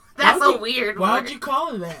 No, that's Why would a weird Why word. would you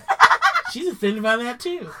call her that? She's offended by that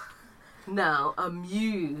too. No,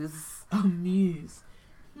 amuse. Amused.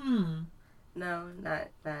 No, not.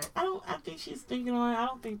 I think she's thinking on it. I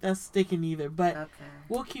don't think that's sticking either, but Okay.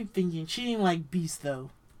 we'll keep thinking. She didn't like beast though.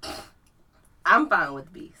 I'm fine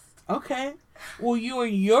with beast. Okay. Well, you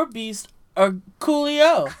and your beast are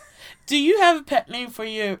coolio. Do you have a pet name for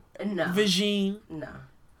your No. vagine? No.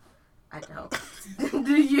 I don't.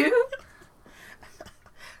 Do you?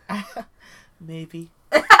 Maybe.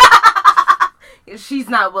 She's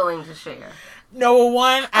not willing to share. No,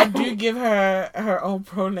 one, I do give her own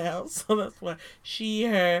pronouns, so that's why she,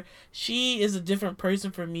 her. She is a different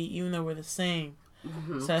person from me, even though we're the same.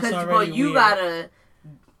 Mm-hmm. So that's already you weird. gotta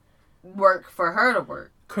work for her to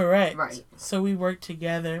work. Correct. Right. So we work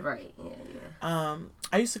together. Right. Yeah.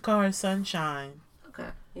 I used to call her Sunshine. Okay.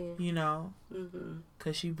 Yeah. You know, Mm-hmm.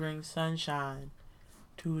 because she brings sunshine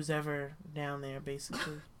to who's ever down there,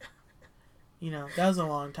 basically. You know, that was a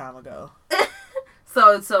long time ago.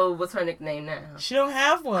 So what's her nickname now? She don't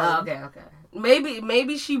have one. Okay.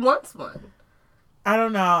 Maybe she wants one. I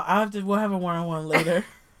don't know. We'll have a one-on-one later.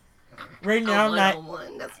 Right now, I'm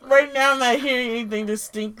not hearing anything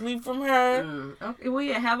distinctly from her. Okay, well,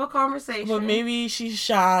 yeah, have a conversation. But maybe she's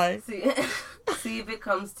shy. See if it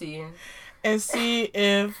comes to you. And see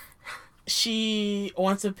if she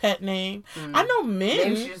wants a pet name. I know men.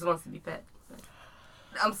 Maybe she just wants to be pet.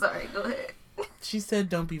 I'm sorry. Go ahead. She said,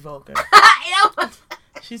 "Don't be vulgar."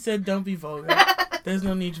 She said, "Don't be vulgar." There's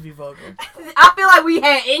no need to be vulgar. I feel like we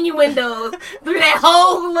had innuendos through that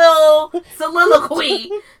whole little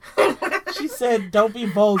soliloquy. She said, "Don't be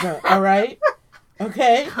vulgar." All right.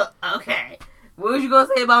 Okay. Okay. What was you gonna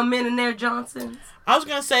say about men and their Johnsons? I was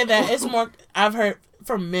gonna say that it's more. I've heard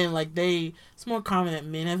from men it's more common that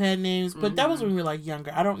men have had names, but that was when we were like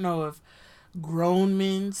younger. I don't know if grown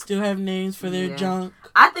men still have names for their junk.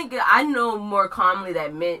 I think I know more commonly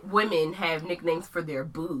that women have nicknames for their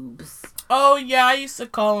boobs. Oh yeah, I used to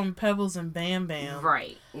call them Pebbles and Bam Bam.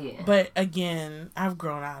 Right. Yeah. But again, I've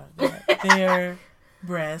grown out of that. They're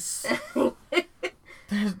breasts.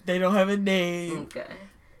 They don't have a name. Okay.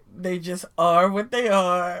 They just are what they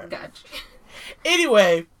are. Gotcha.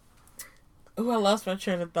 Anyway. I lost my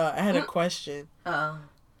train of thought. I had a question. Come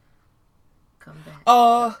back.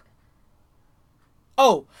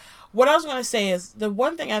 What I was going to say is the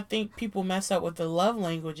one thing I think people mess up with the love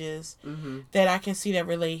languages that I can see that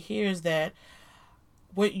relate here is that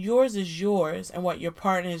what yours is yours and what your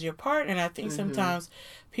partner is your partner. And I think sometimes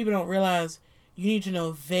people don't realize you need to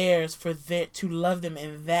know theirs to love them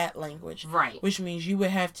in that language. Right. Which means you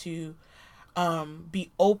would have to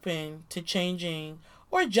be open to changing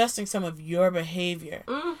or adjusting some of your behavior.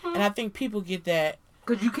 And I think people get that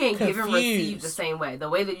because you can't confused. give and receive the same way. The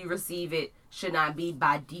way that you receive it should not be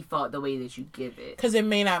by default the way that you give it. Because it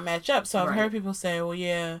may not match up. So I've heard people say, well,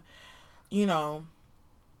 yeah, you know,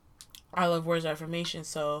 I love words of affirmation,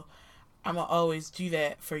 so I'm going to always do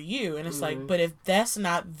that for you. And it's like, but if that's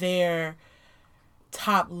not their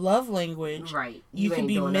top love language, you can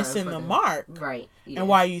be missing the mark. Right. Yeah. And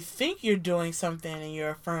while you think you're doing something and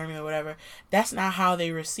you're affirming or whatever, that's not how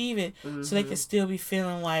they receive it. So they can still be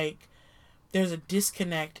feeling like there's a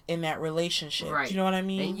disconnect in that relationship. Right. Do you know what I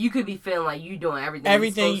mean? And you could be feeling like you're doing everything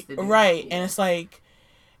you're supposed to do. Right. Yeah. And it's like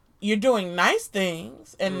you're doing nice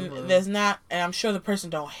things and there's not, and I'm sure the person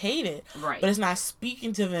don't hate it. Right. But it's not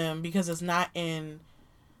speaking to them because it's not in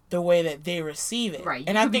the way that they receive it. Right.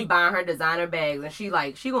 And I think buying her designer bags and she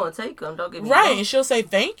gonna take them. Don't get me wrong. And she'll say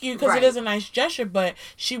thank you because it is a nice gesture, but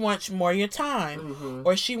she wants more of your time,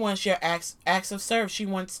 or she wants your acts of service. She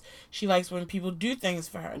likes when people do things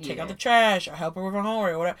for her, take out the trash or help her with her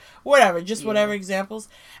homework or whatever, whatever examples.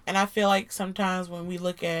 And I feel like sometimes when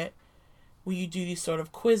you do these sort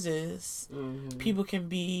of quizzes, people can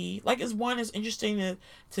be like, it's interesting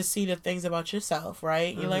to see the things about yourself,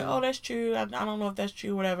 right? You're like, oh, that's true. I don't know if that's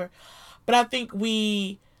true, whatever. But I think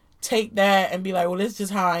we take that and be like, well, this is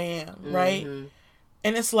just how I am, right?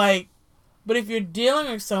 And it's like, but if you're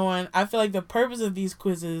dealing with someone, I feel like the purpose of these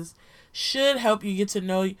quizzes should help you get to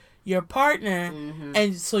know your partner,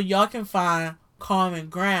 and so y'all can find common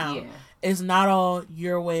ground. Yeah. It's not all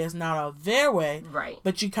your way. It's not all their way. Right.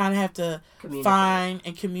 But you kind of have to find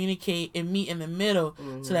and communicate and meet in the middle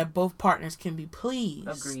so that both partners can be pleased.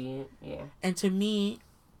 Agreed. Yeah. And to me,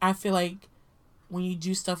 I feel like when you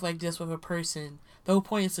do stuff like this with a person, the whole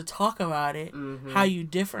point is to talk about it, how you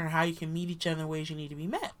differ and how you can meet each other in ways you need to be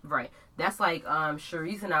met. Right. That's like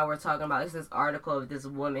Sharice and I were talking about. This article of this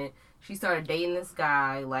woman. She started dating this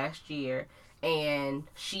guy last year. And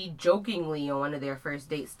she jokingly on one of their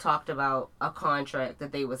first dates talked about a contract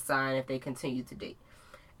that they would sign if they continued to date.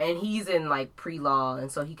 And he's in like pre-law,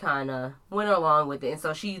 and so he kind of went along with it. And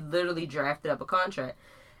so she literally drafted up a contract.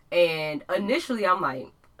 And initially I'm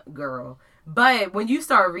like, girl. But when you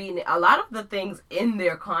start reading it, a lot of the things in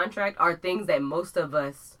their contract are things that most of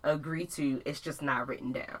us agree to. It's just not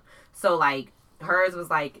written down. So like hers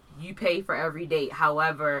was like, you pay for every date.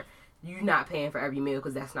 However, you're not paying for every meal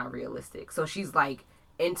because that's not realistic. So she's like,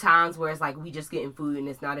 in times where it's like we just getting food and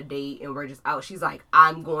it's not a date and we're just out, she's like,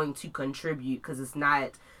 I'm going to contribute because it's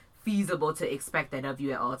not feasible to expect that of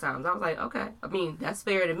you at all times. I was like, okay. I mean, that's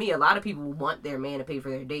fair to me. A lot of people want their man to pay for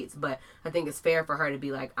their dates, but I think it's fair for her to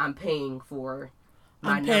be like, I'm paying for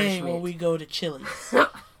my nourishment. When we go to Chili's.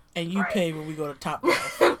 And you pay when we go to Top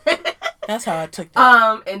Golf. That's how I took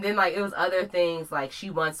that. And then like it was other things like she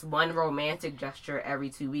wants one romantic gesture every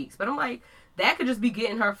 2 weeks, but I'm like, that could just be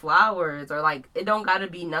getting her flowers, or like it don't gotta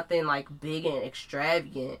be nothing like big and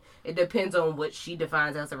extravagant. It depends on what she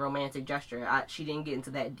defines as a romantic gesture. She didn't get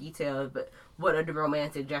into that detail, but what a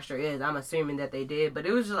romantic gesture is, I'm assuming that they did. But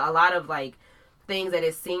it was just a lot of like things that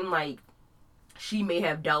it seemed like she may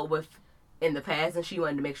have dealt with in the past, and she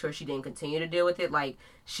wanted to make sure she didn't continue to deal with it. Like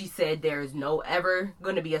she said, there's no ever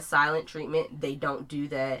going to be a silent treatment. They don't do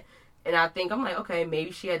that. And I think I'm like, okay, maybe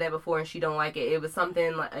she had that before and she don't like it. It was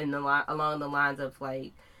something along the lines of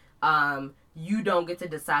like, you don't get to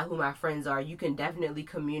decide who my friends are. You can definitely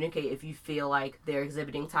communicate if you feel like they're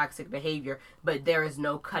exhibiting toxic behavior, but there is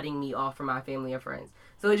no cutting me off from my family or friends.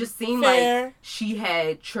 So it just seemed like she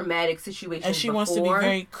had traumatic situations and she before. wants to be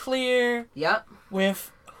very clear. Yep.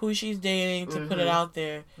 With who she's dating to put it out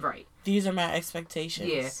there. Right. These are my expectations.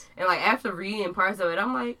 Yeah. And like after reading parts of it,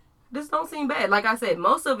 I'm like, this don't seem bad. Like I said,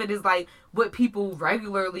 most of it is like what people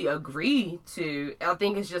regularly agree to. I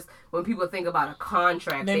think it's just when people think about a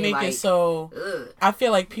contract, they make like, it so. ugh. I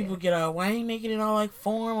feel like people get why ain't you making it all like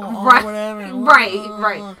formal or right, whatever.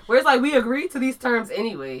 Right. Where it's like we agree to these terms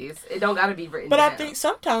anyways. It don't got to be written. But down. I think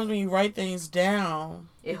sometimes when you write things down,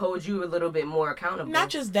 it holds you a little bit more accountable. Not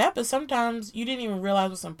just that, but sometimes you didn't even realize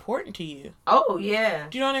what's important to you. Oh yeah.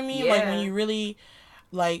 Do you know what I mean? Yeah. Like when you really.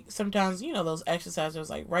 Like, sometimes, those exercises,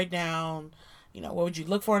 like, write down, what would you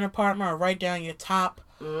look for in an apartment, or write down your top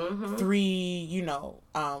 3,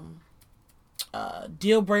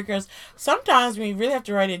 deal breakers. Sometimes when you really have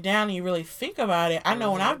to write it down and you really think about it, I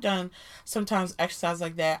know when I've done sometimes exercises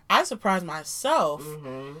like that, I surprise myself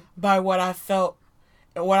by what I felt,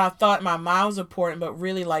 what I thought in my mind was important, but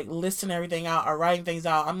really, like, listing everything out or writing things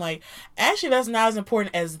out. I'm like, actually, that's not as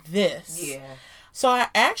important as this. Yeah. So I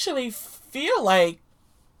actually feel like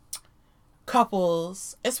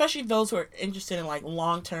couples, especially those who are interested in like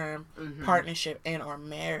long-term partnership and or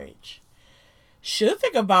marriage, should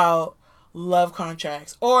think about love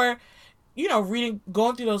contracts or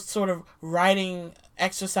going through those sort of writing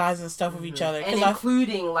exercises and stuff with each other, and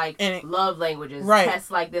including love languages,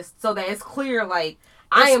 tests like this, so that it's clear I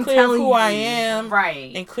am clear telling who you, I am,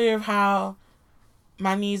 right, and clear of how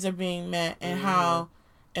my needs are being met and how,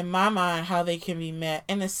 in my mind, how they can be met,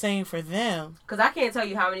 and the same for them. Because I can't tell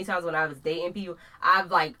you how many times when I was dating people, I've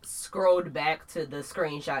scrolled back to the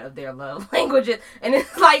screenshot of their love languages, and it's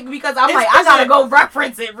because I gotta go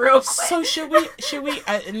reference it real quick. So should we?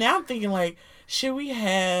 Now I'm thinking should we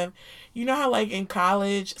have? You know how in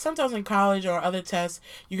college, sometimes in college or other tests,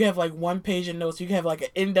 you have 1 page of notes. You have an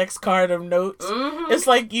index card of notes. Mm-hmm. It's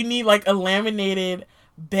you need a laminated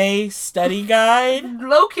Bay study guide,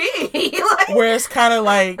 low key, where it's kind of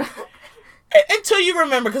until you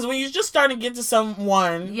remember, because when you're just starting to get to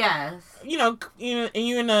someone, yes, and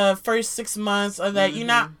you in the first 6 months of that, you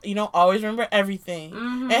don't always remember everything.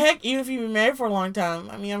 And heck, even if you've been married for a long time,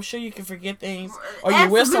 I mean, I'm sure you can forget things, or you're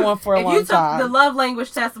with someone for a long time. If you took the love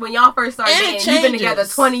language test when y'all first started dating, you've been together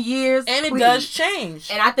 20 years, and it does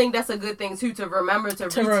change. And I think that's a good thing too, to remember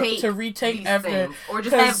to retake these after things, or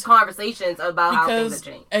just have conversations about how things have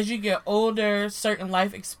changed. As you get older, certain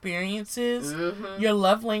life experiences, your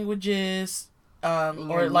love languages,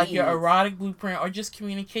 or your erotic blueprint, or just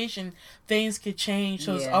communication, things could change.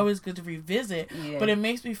 So it's always good to revisit. Yeah. But it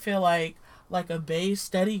makes me feel like a Bay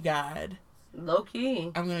study guide. Low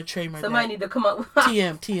key. I'm gonna trademark. Somebody need to come up with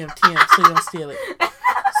TM, so you don't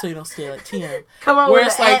steal it. TM. Come on, where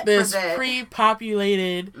it's this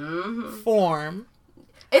pre-populated form.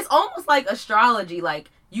 It's almost like astrology.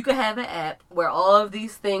 You could have an app where all of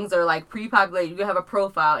these things are pre-populated. You can have a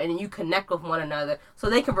profile, and then you connect with one another, so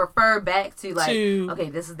they can refer back to okay,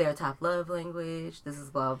 this is their top love language. This is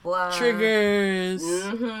blah blah triggers,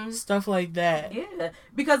 stuff like that. Yeah,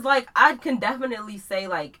 because I can definitely say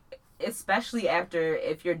especially after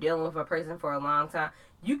if you're dealing with a person for a long time,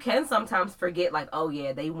 you can sometimes forget oh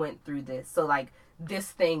yeah, they went through this, so this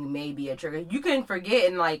thing may be a trigger. You can forget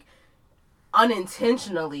and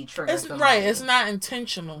unintentionally trigger somebody. Right, it's not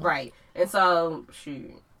intentional. Right. And so,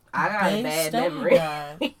 shoot, I got a bad memory.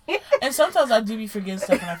 And sometimes I do be forgetting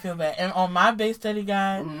stuff and I feel bad. And on my base study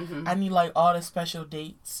guide, I need all the special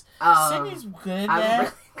dates. Sydney's good at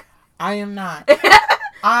that. I am not.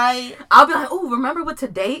 I'll be oh, remember what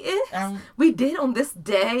today is? We did on this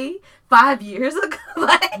day 5 years ago.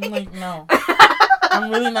 I'm no.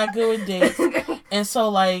 I'm really not good with dates. And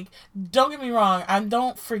so, don't get me wrong, I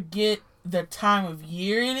don't forget the time of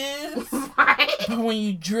year it is, right. But when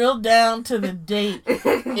you drill down to the date,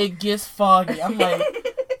 it gets foggy. I'm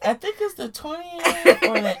I think it's the 20th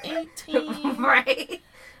or the 18th. Right.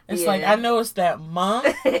 It's like, I know it's that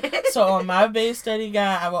month. So on my base study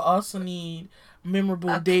guide, I will also need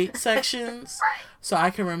memorable date sections. Right. So I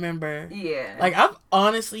can remember. Yeah. Like, I've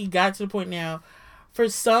honestly got to the point now, for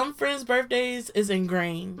some friends' birthdays, it's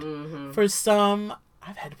ingrained. Mm-hmm. For some,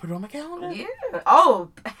 I've had to put it on my calendar. Yeah. Oh,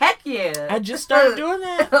 heck yeah. I just started doing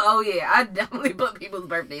that. Oh, yeah. I definitely put people's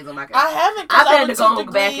birthdays on my calendar. I haven't. I've had to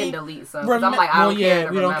go back and delete some. Because I'm like, I don't care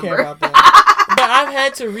to we remember. don't care about that. But I've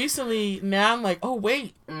had to recently, now I'm like, oh,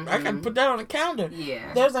 wait. Mm-hmm. I can put that on the calendar.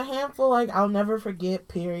 Yeah. There's a handful, like, I'll never forget,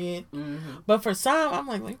 period. Mm-hmm. But for some, I'm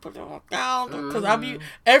like, let me put that on the calendar. Because I'll be,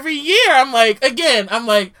 every year, I'm like,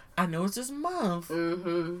 I know it's this month.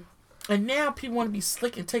 Mm-hmm. And now people want to be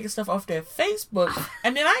slick and taking stuff off their Facebook.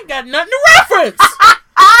 And then I ain't got nothing to reference.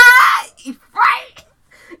 Right.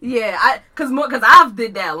 Yeah, because I've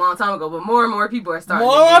did that a long time ago, but more and more people are starting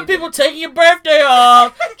to More do people that. taking your birthday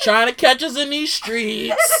off, trying to catch us in these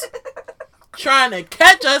streets.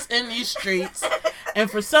 And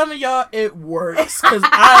for some of y'all, it works. Because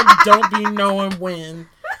I don't be knowing when.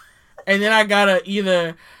 And then I gotta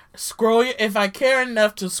either scroll if I care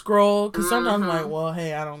enough to scroll, because sometimes I'm like, well,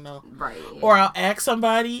 hey, I don't know, right? Yeah. Or I'll ask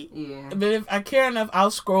somebody. Yeah. But if I care enough, I'll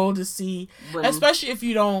scroll to see, especially if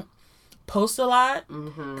you don't post a lot,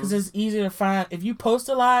 because it's easy to find. If you post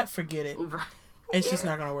a lot, forget it. Right. It's just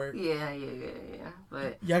not gonna work. Yeah.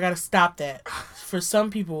 But y'all gotta stop that. For some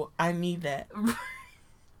people, I need that.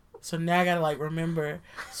 So now I gotta remember.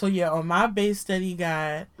 So yeah, on my base study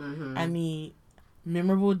guide, I need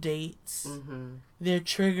memorable dates. Their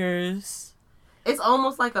triggers. It's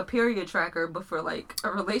almost like a period tracker, but for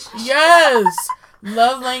a relationship. Yes!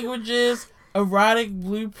 Love languages, erotic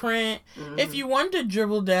blueprint. If you wanted to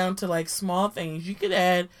dribble down to small things, you could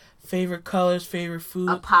add favorite colors, favorite food.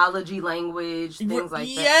 Apology language, things like that.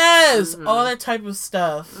 Yes! All that type of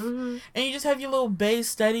stuff. And you just have your little base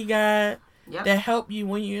study guide that help you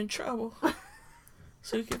when you're in trouble.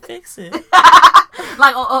 So you can fix it.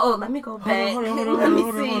 Let me go back. Let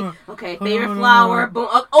me see. Okay, favorite flower. Boom.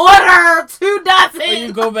 Order 2 dozen. Or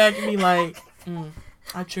you go back and be like,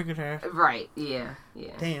 I triggered her. Right. Yeah.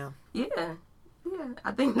 Damn. Yeah.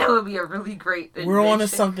 I think that would be a really great invention. We're on to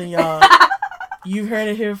something, y'all. You've heard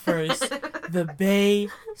it here first. The Bay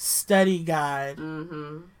Study Guide.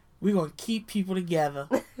 We're going to keep people together.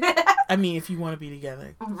 I mean, if you want to be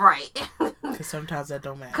together. Right. Because sometimes that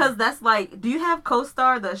don't matter. Because that's do you have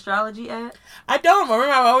CoStar, the astrology app? I don't.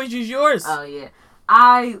 Remember, I always use yours. Oh, yeah.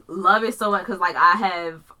 I love it so much because,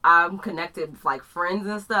 I'm connected with, friends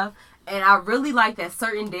and stuff. And I really like that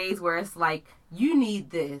certain days where it's you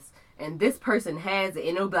need this. And this person has it.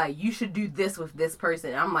 And it'll be you should do this with this person.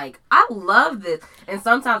 And I'm like, I love this. And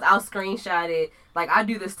sometimes I'll screenshot it. I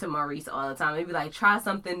do this to Maurice all the time. It'd be try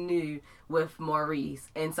something new with Maurice.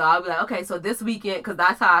 And so I'll be okay, so this weekend, because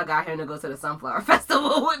that's how I got him to go to the Sunflower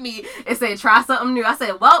Festival with me. It said, try something new. I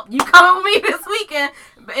said, well, you come with me this weekend.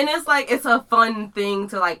 And it's it's a fun thing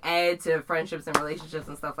to add to friendships and relationships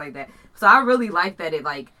and stuff like that. So I really like that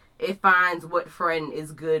it finds what friend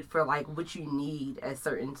is good for what you need at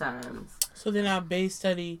certain times. So then our base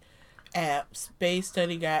study guide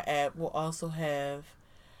app will also have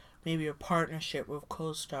maybe a partnership with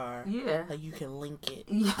CoStar. Yeah. You can link it.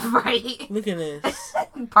 Right. Look at this.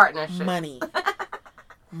 Partnership. Money.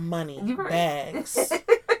 Right. Bags.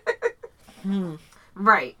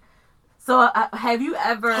 Right. So have you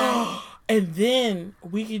ever... And then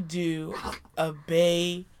we could do a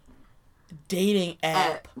Bay dating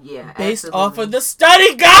app. Yeah. Based absolutely. off of the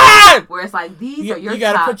study guide! Where it's these are your You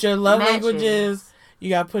gotta top put your love matches. languages. You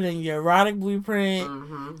gotta put in your erotic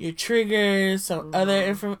blueprint, your triggers, some other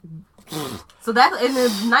information. So and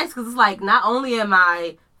it's nice because it's not only am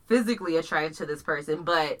I physically attracted to this person,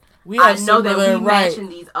 but I know that we match in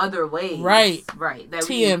these other ways. Right. That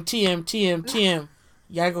TM.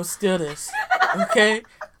 Y'all go steal this. Okay?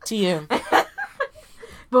 TM.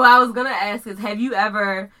 But what I was gonna ask is, have you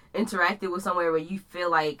ever interacted with somewhere where you feel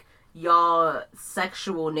like y'all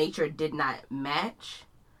sexual nature did not match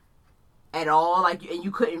at all, and you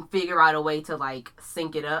couldn't figure out a way to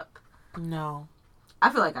sync it up? No. I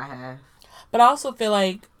feel like I have. But I also feel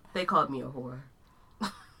like they called me a whore.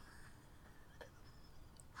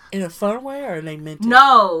 In a fun way, or they meant it?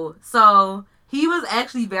 No. So he was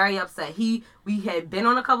actually very upset. We had been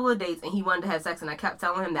on a couple of dates and he wanted to have sex, and I kept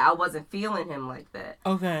telling him that I wasn't feeling him like that.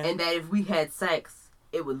 Okay. And that if we had sex,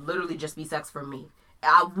 it would literally just be sex for me.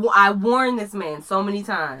 I warned this man so many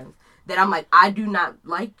times that I'm I do not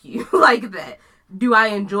like you like that. Do I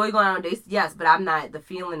enjoy going on dates? Yes, but the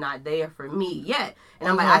feeling not there for me yet. And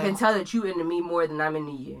I'm I can tell that you into me more than I'm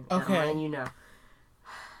into you. Okay. And you know.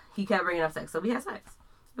 He kept bringing up sex. So we had sex.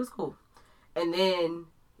 It was cool. And then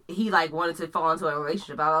he like wanted to fall into a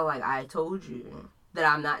relationship. I was like, I told you that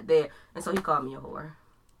I'm not there. And so he called me a whore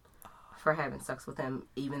for having sex with him,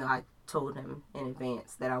 even though I told him in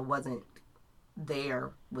advance that I wasn't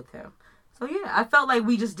there with him. So yeah, I felt like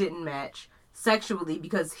we just didn't match sexually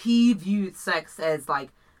because he viewed sex as like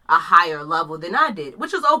a higher level than I did,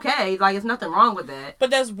 which is okay. Like, there's nothing wrong with that. But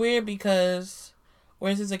that's weird because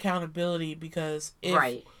where's his accountability? Because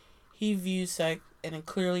if he views sex in a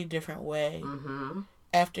clearly different way,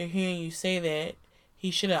 after hearing you say that,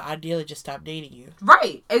 he should have ideally just stopped dating you.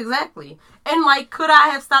 Right, exactly. And, like, could I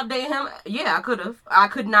have stopped dating him? Yeah, I could have. I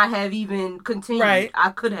could not have even continued. Right. I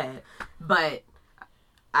could have. But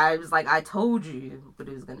I was like, I told you what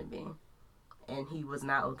it was going to be. And he was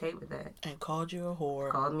not okay with that. And called you a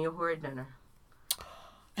whore. Called me a whore at dinner.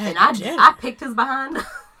 And I picked his behind.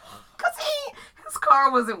 Because his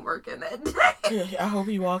car wasn't working that day. I hope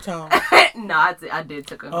he walked home. No, I did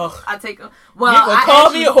take him. Oh. I take him. Well, you gonna call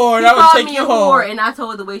me a whore and I would take you home. And I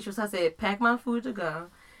told the waitress, I said, pack my food to go.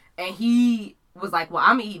 And he was like, well,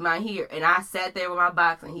 I'm going to eat mine here. And I sat there with my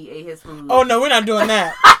box and he ate his food. Oh, no, we're not doing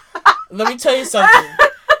that. Let me tell you something.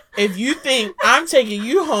 If you think I'm taking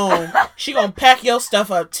you home, she gonna pack your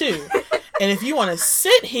stuff up too. And if you want to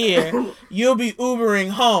sit here, you'll be Ubering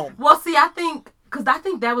home. Well, see, I think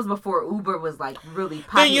that was before Uber was like really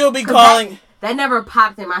popular. Then you'll be calling. That never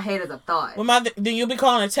popped in my head as a thought. Well, then you'll be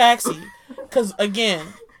calling a taxi. Because again,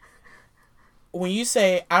 when you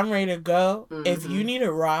say I'm ready to go, if you need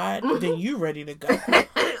a ride, then you ready to go.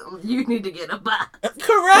 You need to get a box.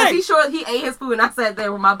 Correct. He ate his food and I sat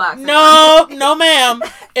there with my box. No, ma'am.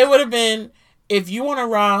 It would have been, if you want to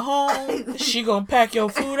ride home, she gonna pack your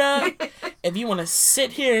food up. If you want to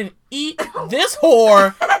sit here and eat, this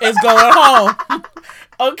whore is going home.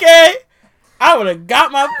 Okay? I would have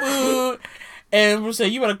got my food and would say,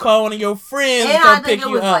 you want to call one of your friends to come pick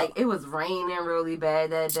you up. It was raining really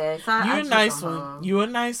bad that day. So You a nice one. You a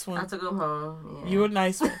nice one. I took him home. Yeah. You a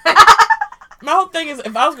nice one. My whole thing is,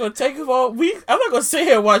 if I was going to take you home, I'm not going to sit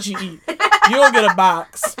here and watch you eat. You're going to get a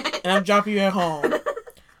box, and I'm dropping you at home.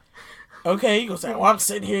 Okay? You're going to say, well, I'm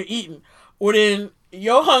sitting here eating. Well, then,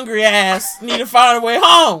 your hungry ass need to find a way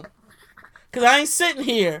home. Because I ain't sitting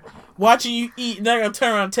here watching you eat, and they're going to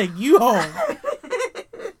turn around and take you home.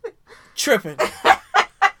 Tripping.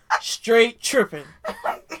 Straight tripping.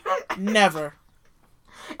 Never.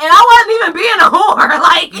 And I wasn't even being a whore.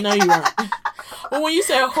 Like, no, you weren't. Well, when you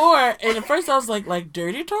said whore, and at first I was like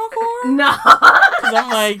dirty talk whore? No. Because I'm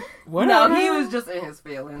like, whatever. No, he was just in his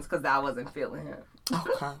feelings because I wasn't feeling him.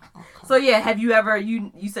 Okay. So, yeah, have you ever,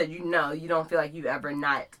 you said you don't feel like you've ever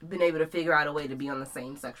not been able to figure out a way to be on the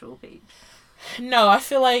same sexual page? No, I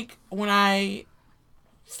feel like when I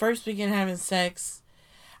first began having sex,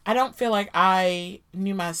 I don't feel like I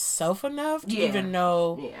knew myself enough to even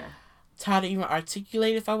know how to even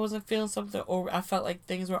articulate if I wasn't feeling something or I felt like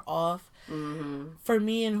things were off. Mm-hmm. For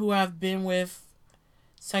me and who I've been with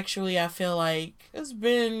sexually, I feel like it's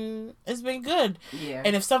been good. Yeah.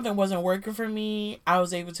 And if something wasn't working for me, I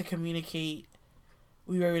was able to communicate.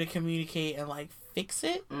 We were able to communicate and like fix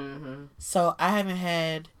it. Mm-hmm. So I haven't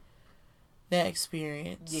had that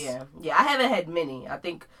experience. Yeah. I haven't had many. I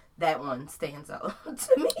think that one stands out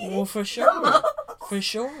to me. Well, for sure. For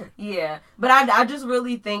sure. Yeah. But I just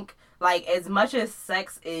really think, like, as much as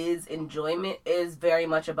sex is enjoyment, it is very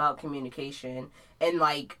much about communication. And,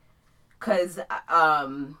 like, because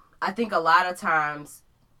I think a lot of times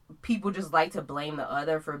people just like to blame the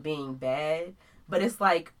other for being bad. But it's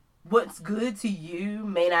like, what's good to you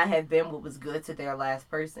may not have been what was good to their last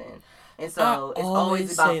person. And so it's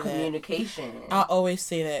always about communication. I always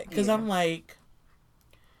say that. Because I'm like,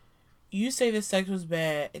 you say the sex was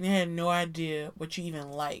bad and they had no idea what you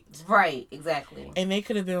even liked. Right, exactly. And they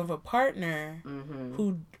could have been with a partner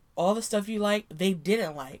who all the stuff you like, they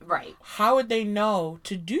didn't like. Right. How would they know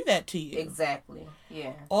to do that to you? Exactly.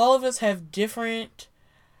 Yeah. All of us have different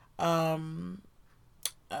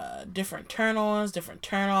different turn-ons, different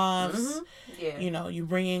turn-offs. Mm-hmm. Yeah. You know, you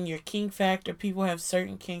bring in your kink factor. People have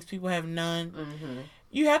certain kinks. People have none. Mm-hmm.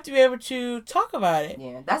 You have to be able to talk about it.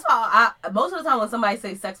 Yeah, that's why most of the time when somebody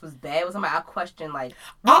says sex was bad with somebody, I question, like,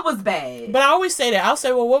 what was bad? But I always say that. I'll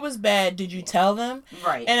say, well, what was bad? Did you tell them?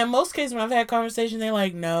 Right. And in most cases, when I've had conversations, they're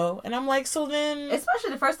like, no. And I'm like, so then...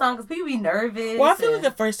 Especially the first time, because people be nervous. Well, I feel like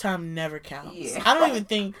the first time never counts. Yeah. I don't even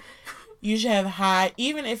think you should have high...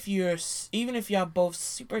 Even if y'all both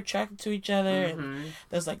super attracted to each other and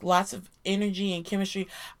there's, like, lots of energy and chemistry,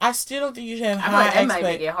 I still don't think you should have high expectations. That might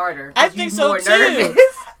make it harder. I think so, too.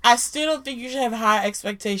 I still don't think you should have high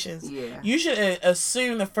expectations. Yeah. You should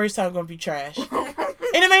assume the first time going to be trash. And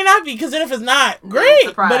it may not be, because then if it's not,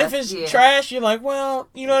 great. But if it's trash, you're like, well,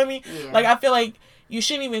 you know what I mean? Yeah. Like, I feel like you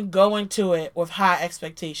shouldn't even go into it with high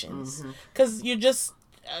expectations. Because you just,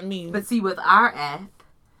 I mean... But see, with our app,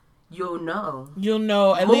 you'll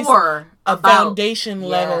know at least a foundation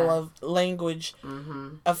level of language,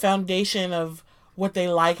 a foundation of what they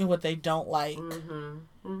like and what they don't like.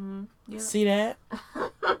 Yep. See that?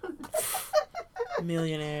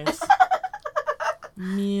 Millionaires.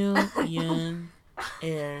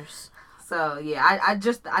 So yeah,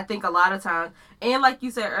 I think a lot of times, and like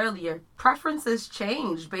you said earlier, preferences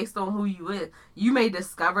change based on who you is. You may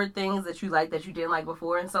discover things that you like that you didn't like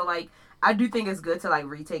before, and so like I do think it's good to like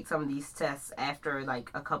retake some of these tests after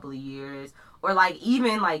like a couple of years, or like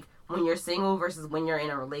even like when you're single versus when you're in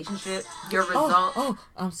a relationship, your results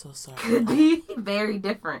I'm so sorry. could be very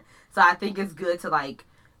different. So I think it's good to like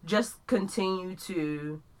just continue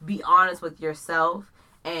to be honest with yourself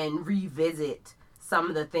and revisit some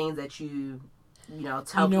of the things that you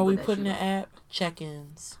tell people. We put in the app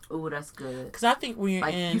check-ins. Ooh, that's good. Because I think when you're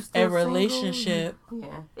like, in a relationship,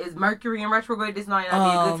 is Mercury in retrograde? This might not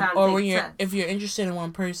be a good time. Or when if you're interested in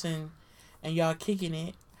one person and y'all kicking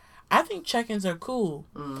it, I think check-ins are cool.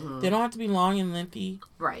 They don't have to be long and lengthy.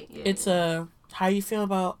 Right. Yeah, it's how you feel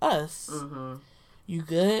about us. You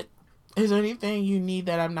good? Is there anything you need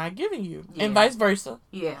that I'm not giving you? Yeah. And vice versa.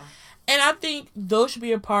 Yeah. And I think those should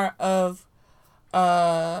be a part of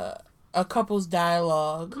a couple's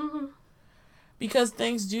dialogue. Because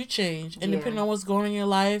things do change. And depending on what's going on in your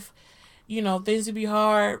life, things would be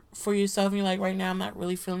hard for yourself. And you're like, right now I'm not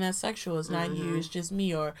really feeling that sexual. It's not you. It's just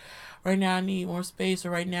me. Or right now I need more space. Or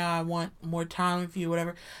right now I want more time with you.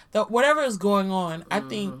 Whatever. Whatever is going on, I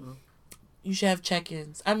think you should have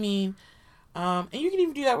check-ins. I mean... and you can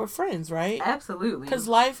even do that with friends, right? Absolutely. Because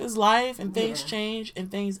life is life, and things change,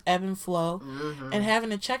 and things ebb and flow. And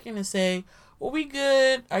having a check-in to say, well, we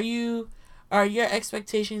good? Are your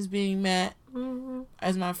expectations being met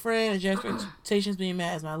as my friend? Is your expectations being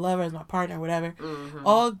met as my lover, as my partner, whatever?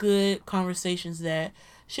 All good conversations that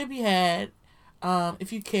should be had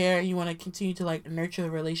if you care and you want to continue to like nurture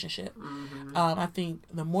the relationship. I think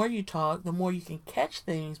the more you talk, the more you can catch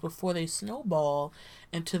things before they snowball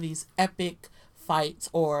into these epic fights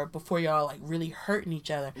or before y'all like really hurting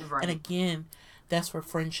each other. Right. And again, that's for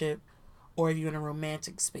friendship or if you're in a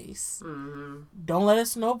romantic space. Don't let it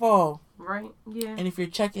snowball. Right. Yeah. And if you're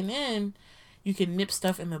checking in, you can nip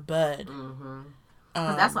stuff in the bud.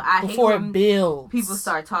 That's what I hate before it builds. People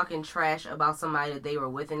start talking trash about somebody that they were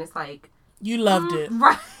with, and it's like you loved it.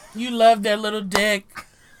 Right. You loved their little dick.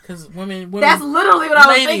 Because women. That's literally what I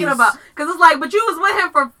was thinking about. Because it's like, but you was with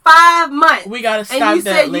him for 5 months. We gotta stop that, ladies.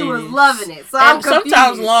 And you said you was loving it. So I'm confused.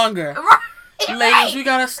 Sometimes longer. Right. Ladies, we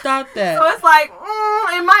gotta stop that. So it's like,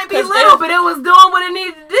 it might be little, but it was doing what it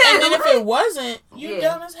needed to do. And then if it wasn't, you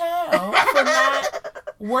dumb as hell for not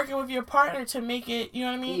working with your partner to make it, you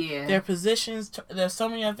know what I mean? Yeah. Their positions, there's so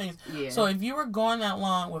many other things. Yeah. So if you were going that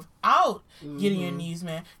long without getting your needs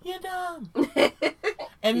met, you're dumb.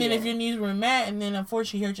 And then if your needs were met, and then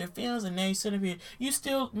unfortunately you hurt your feelings, and now you sit up here, you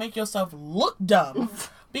still make yourself look dumb.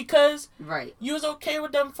 Because you was okay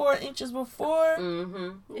with them 4 inches before.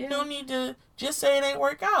 You don't need to just say it ain't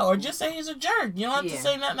work out. Or just say he's a jerk. You don't have to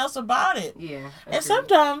say nothing else about it. Yeah. And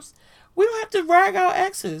sometimes we don't have to rag out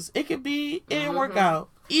exes. It could be it didn't work out.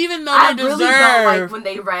 Even though I they really don't like when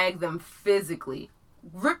they rag them physically.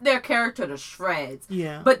 Rip their character to shreds.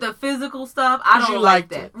 Yeah. But the physical stuff, I don't like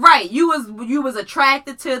that. It. Right. You was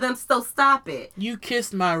attracted to them, so stop it. You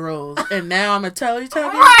kissed my rose, and now I'm a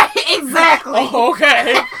Teletubby? Right, exactly. Oh,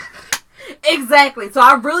 okay. Exactly. So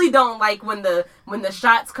I really don't like when the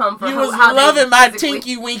shots come from you was loving my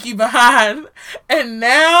tinky winky behind, and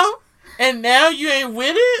now you ain't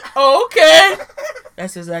with it? Oh, okay.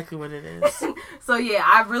 That's exactly what it is. So yeah,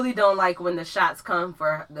 I really don't like when the shots come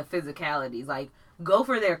for the physicalities. Like, go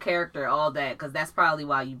for their character, all that, because that's probably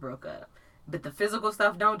why you broke up. But the physical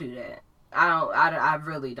stuff, don't do that. I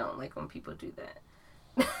really don't like when people do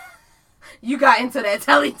that. You got into that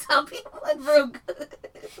Teletubby one real good.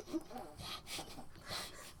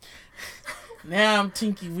 Now I'm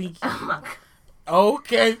Tinky Winky. Oh my God.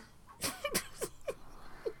 Okay.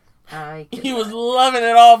 You was loving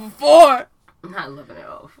it all before. I'm not loving it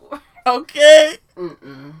all before. Okay.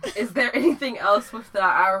 Is there anything else with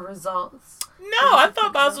our results? No, I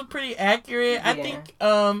thought those were pretty accurate. Yeah. I think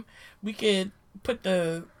we could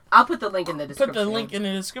I'll put the link in the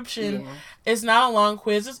description. Yeah. It's not a long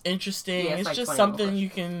quiz. It's interesting. Yeah, it's like just something you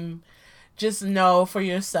can just know for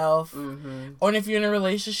yourself. Or if you're in a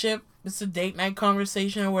relationship, it's a date night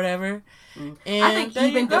conversation or whatever. And I think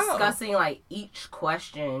even discussing like each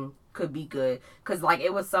question could be good. Because like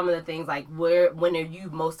it was some of the things like when are you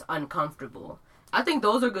most uncomfortable? I think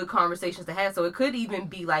those are good conversations to have. So it could even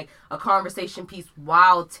be like a conversation piece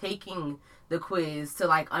while taking the quiz to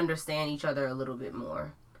like understand each other a little bit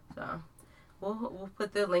more. So we'll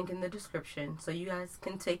put the link in the description so you guys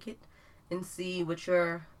can take it and see what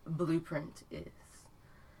your blueprint is.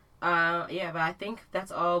 Yeah, but I think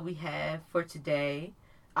that's all we have for today.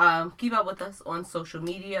 Keep up with us on social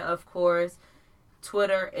media, of course.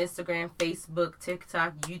 Twitter, Instagram, Facebook,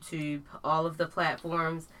 TikTok, YouTube, all of the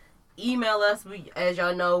platforms. Email us. As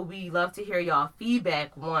y'all know, we love to hear y'all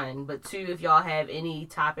feedback, one. But two, if y'all have any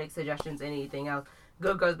topic suggestions, anything else,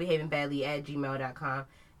 goodgirlsbehavingbadly@gmail.com.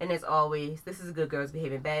 And as always, this is Good Girls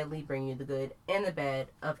Behaving Badly, bringing you the good and the bad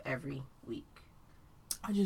of every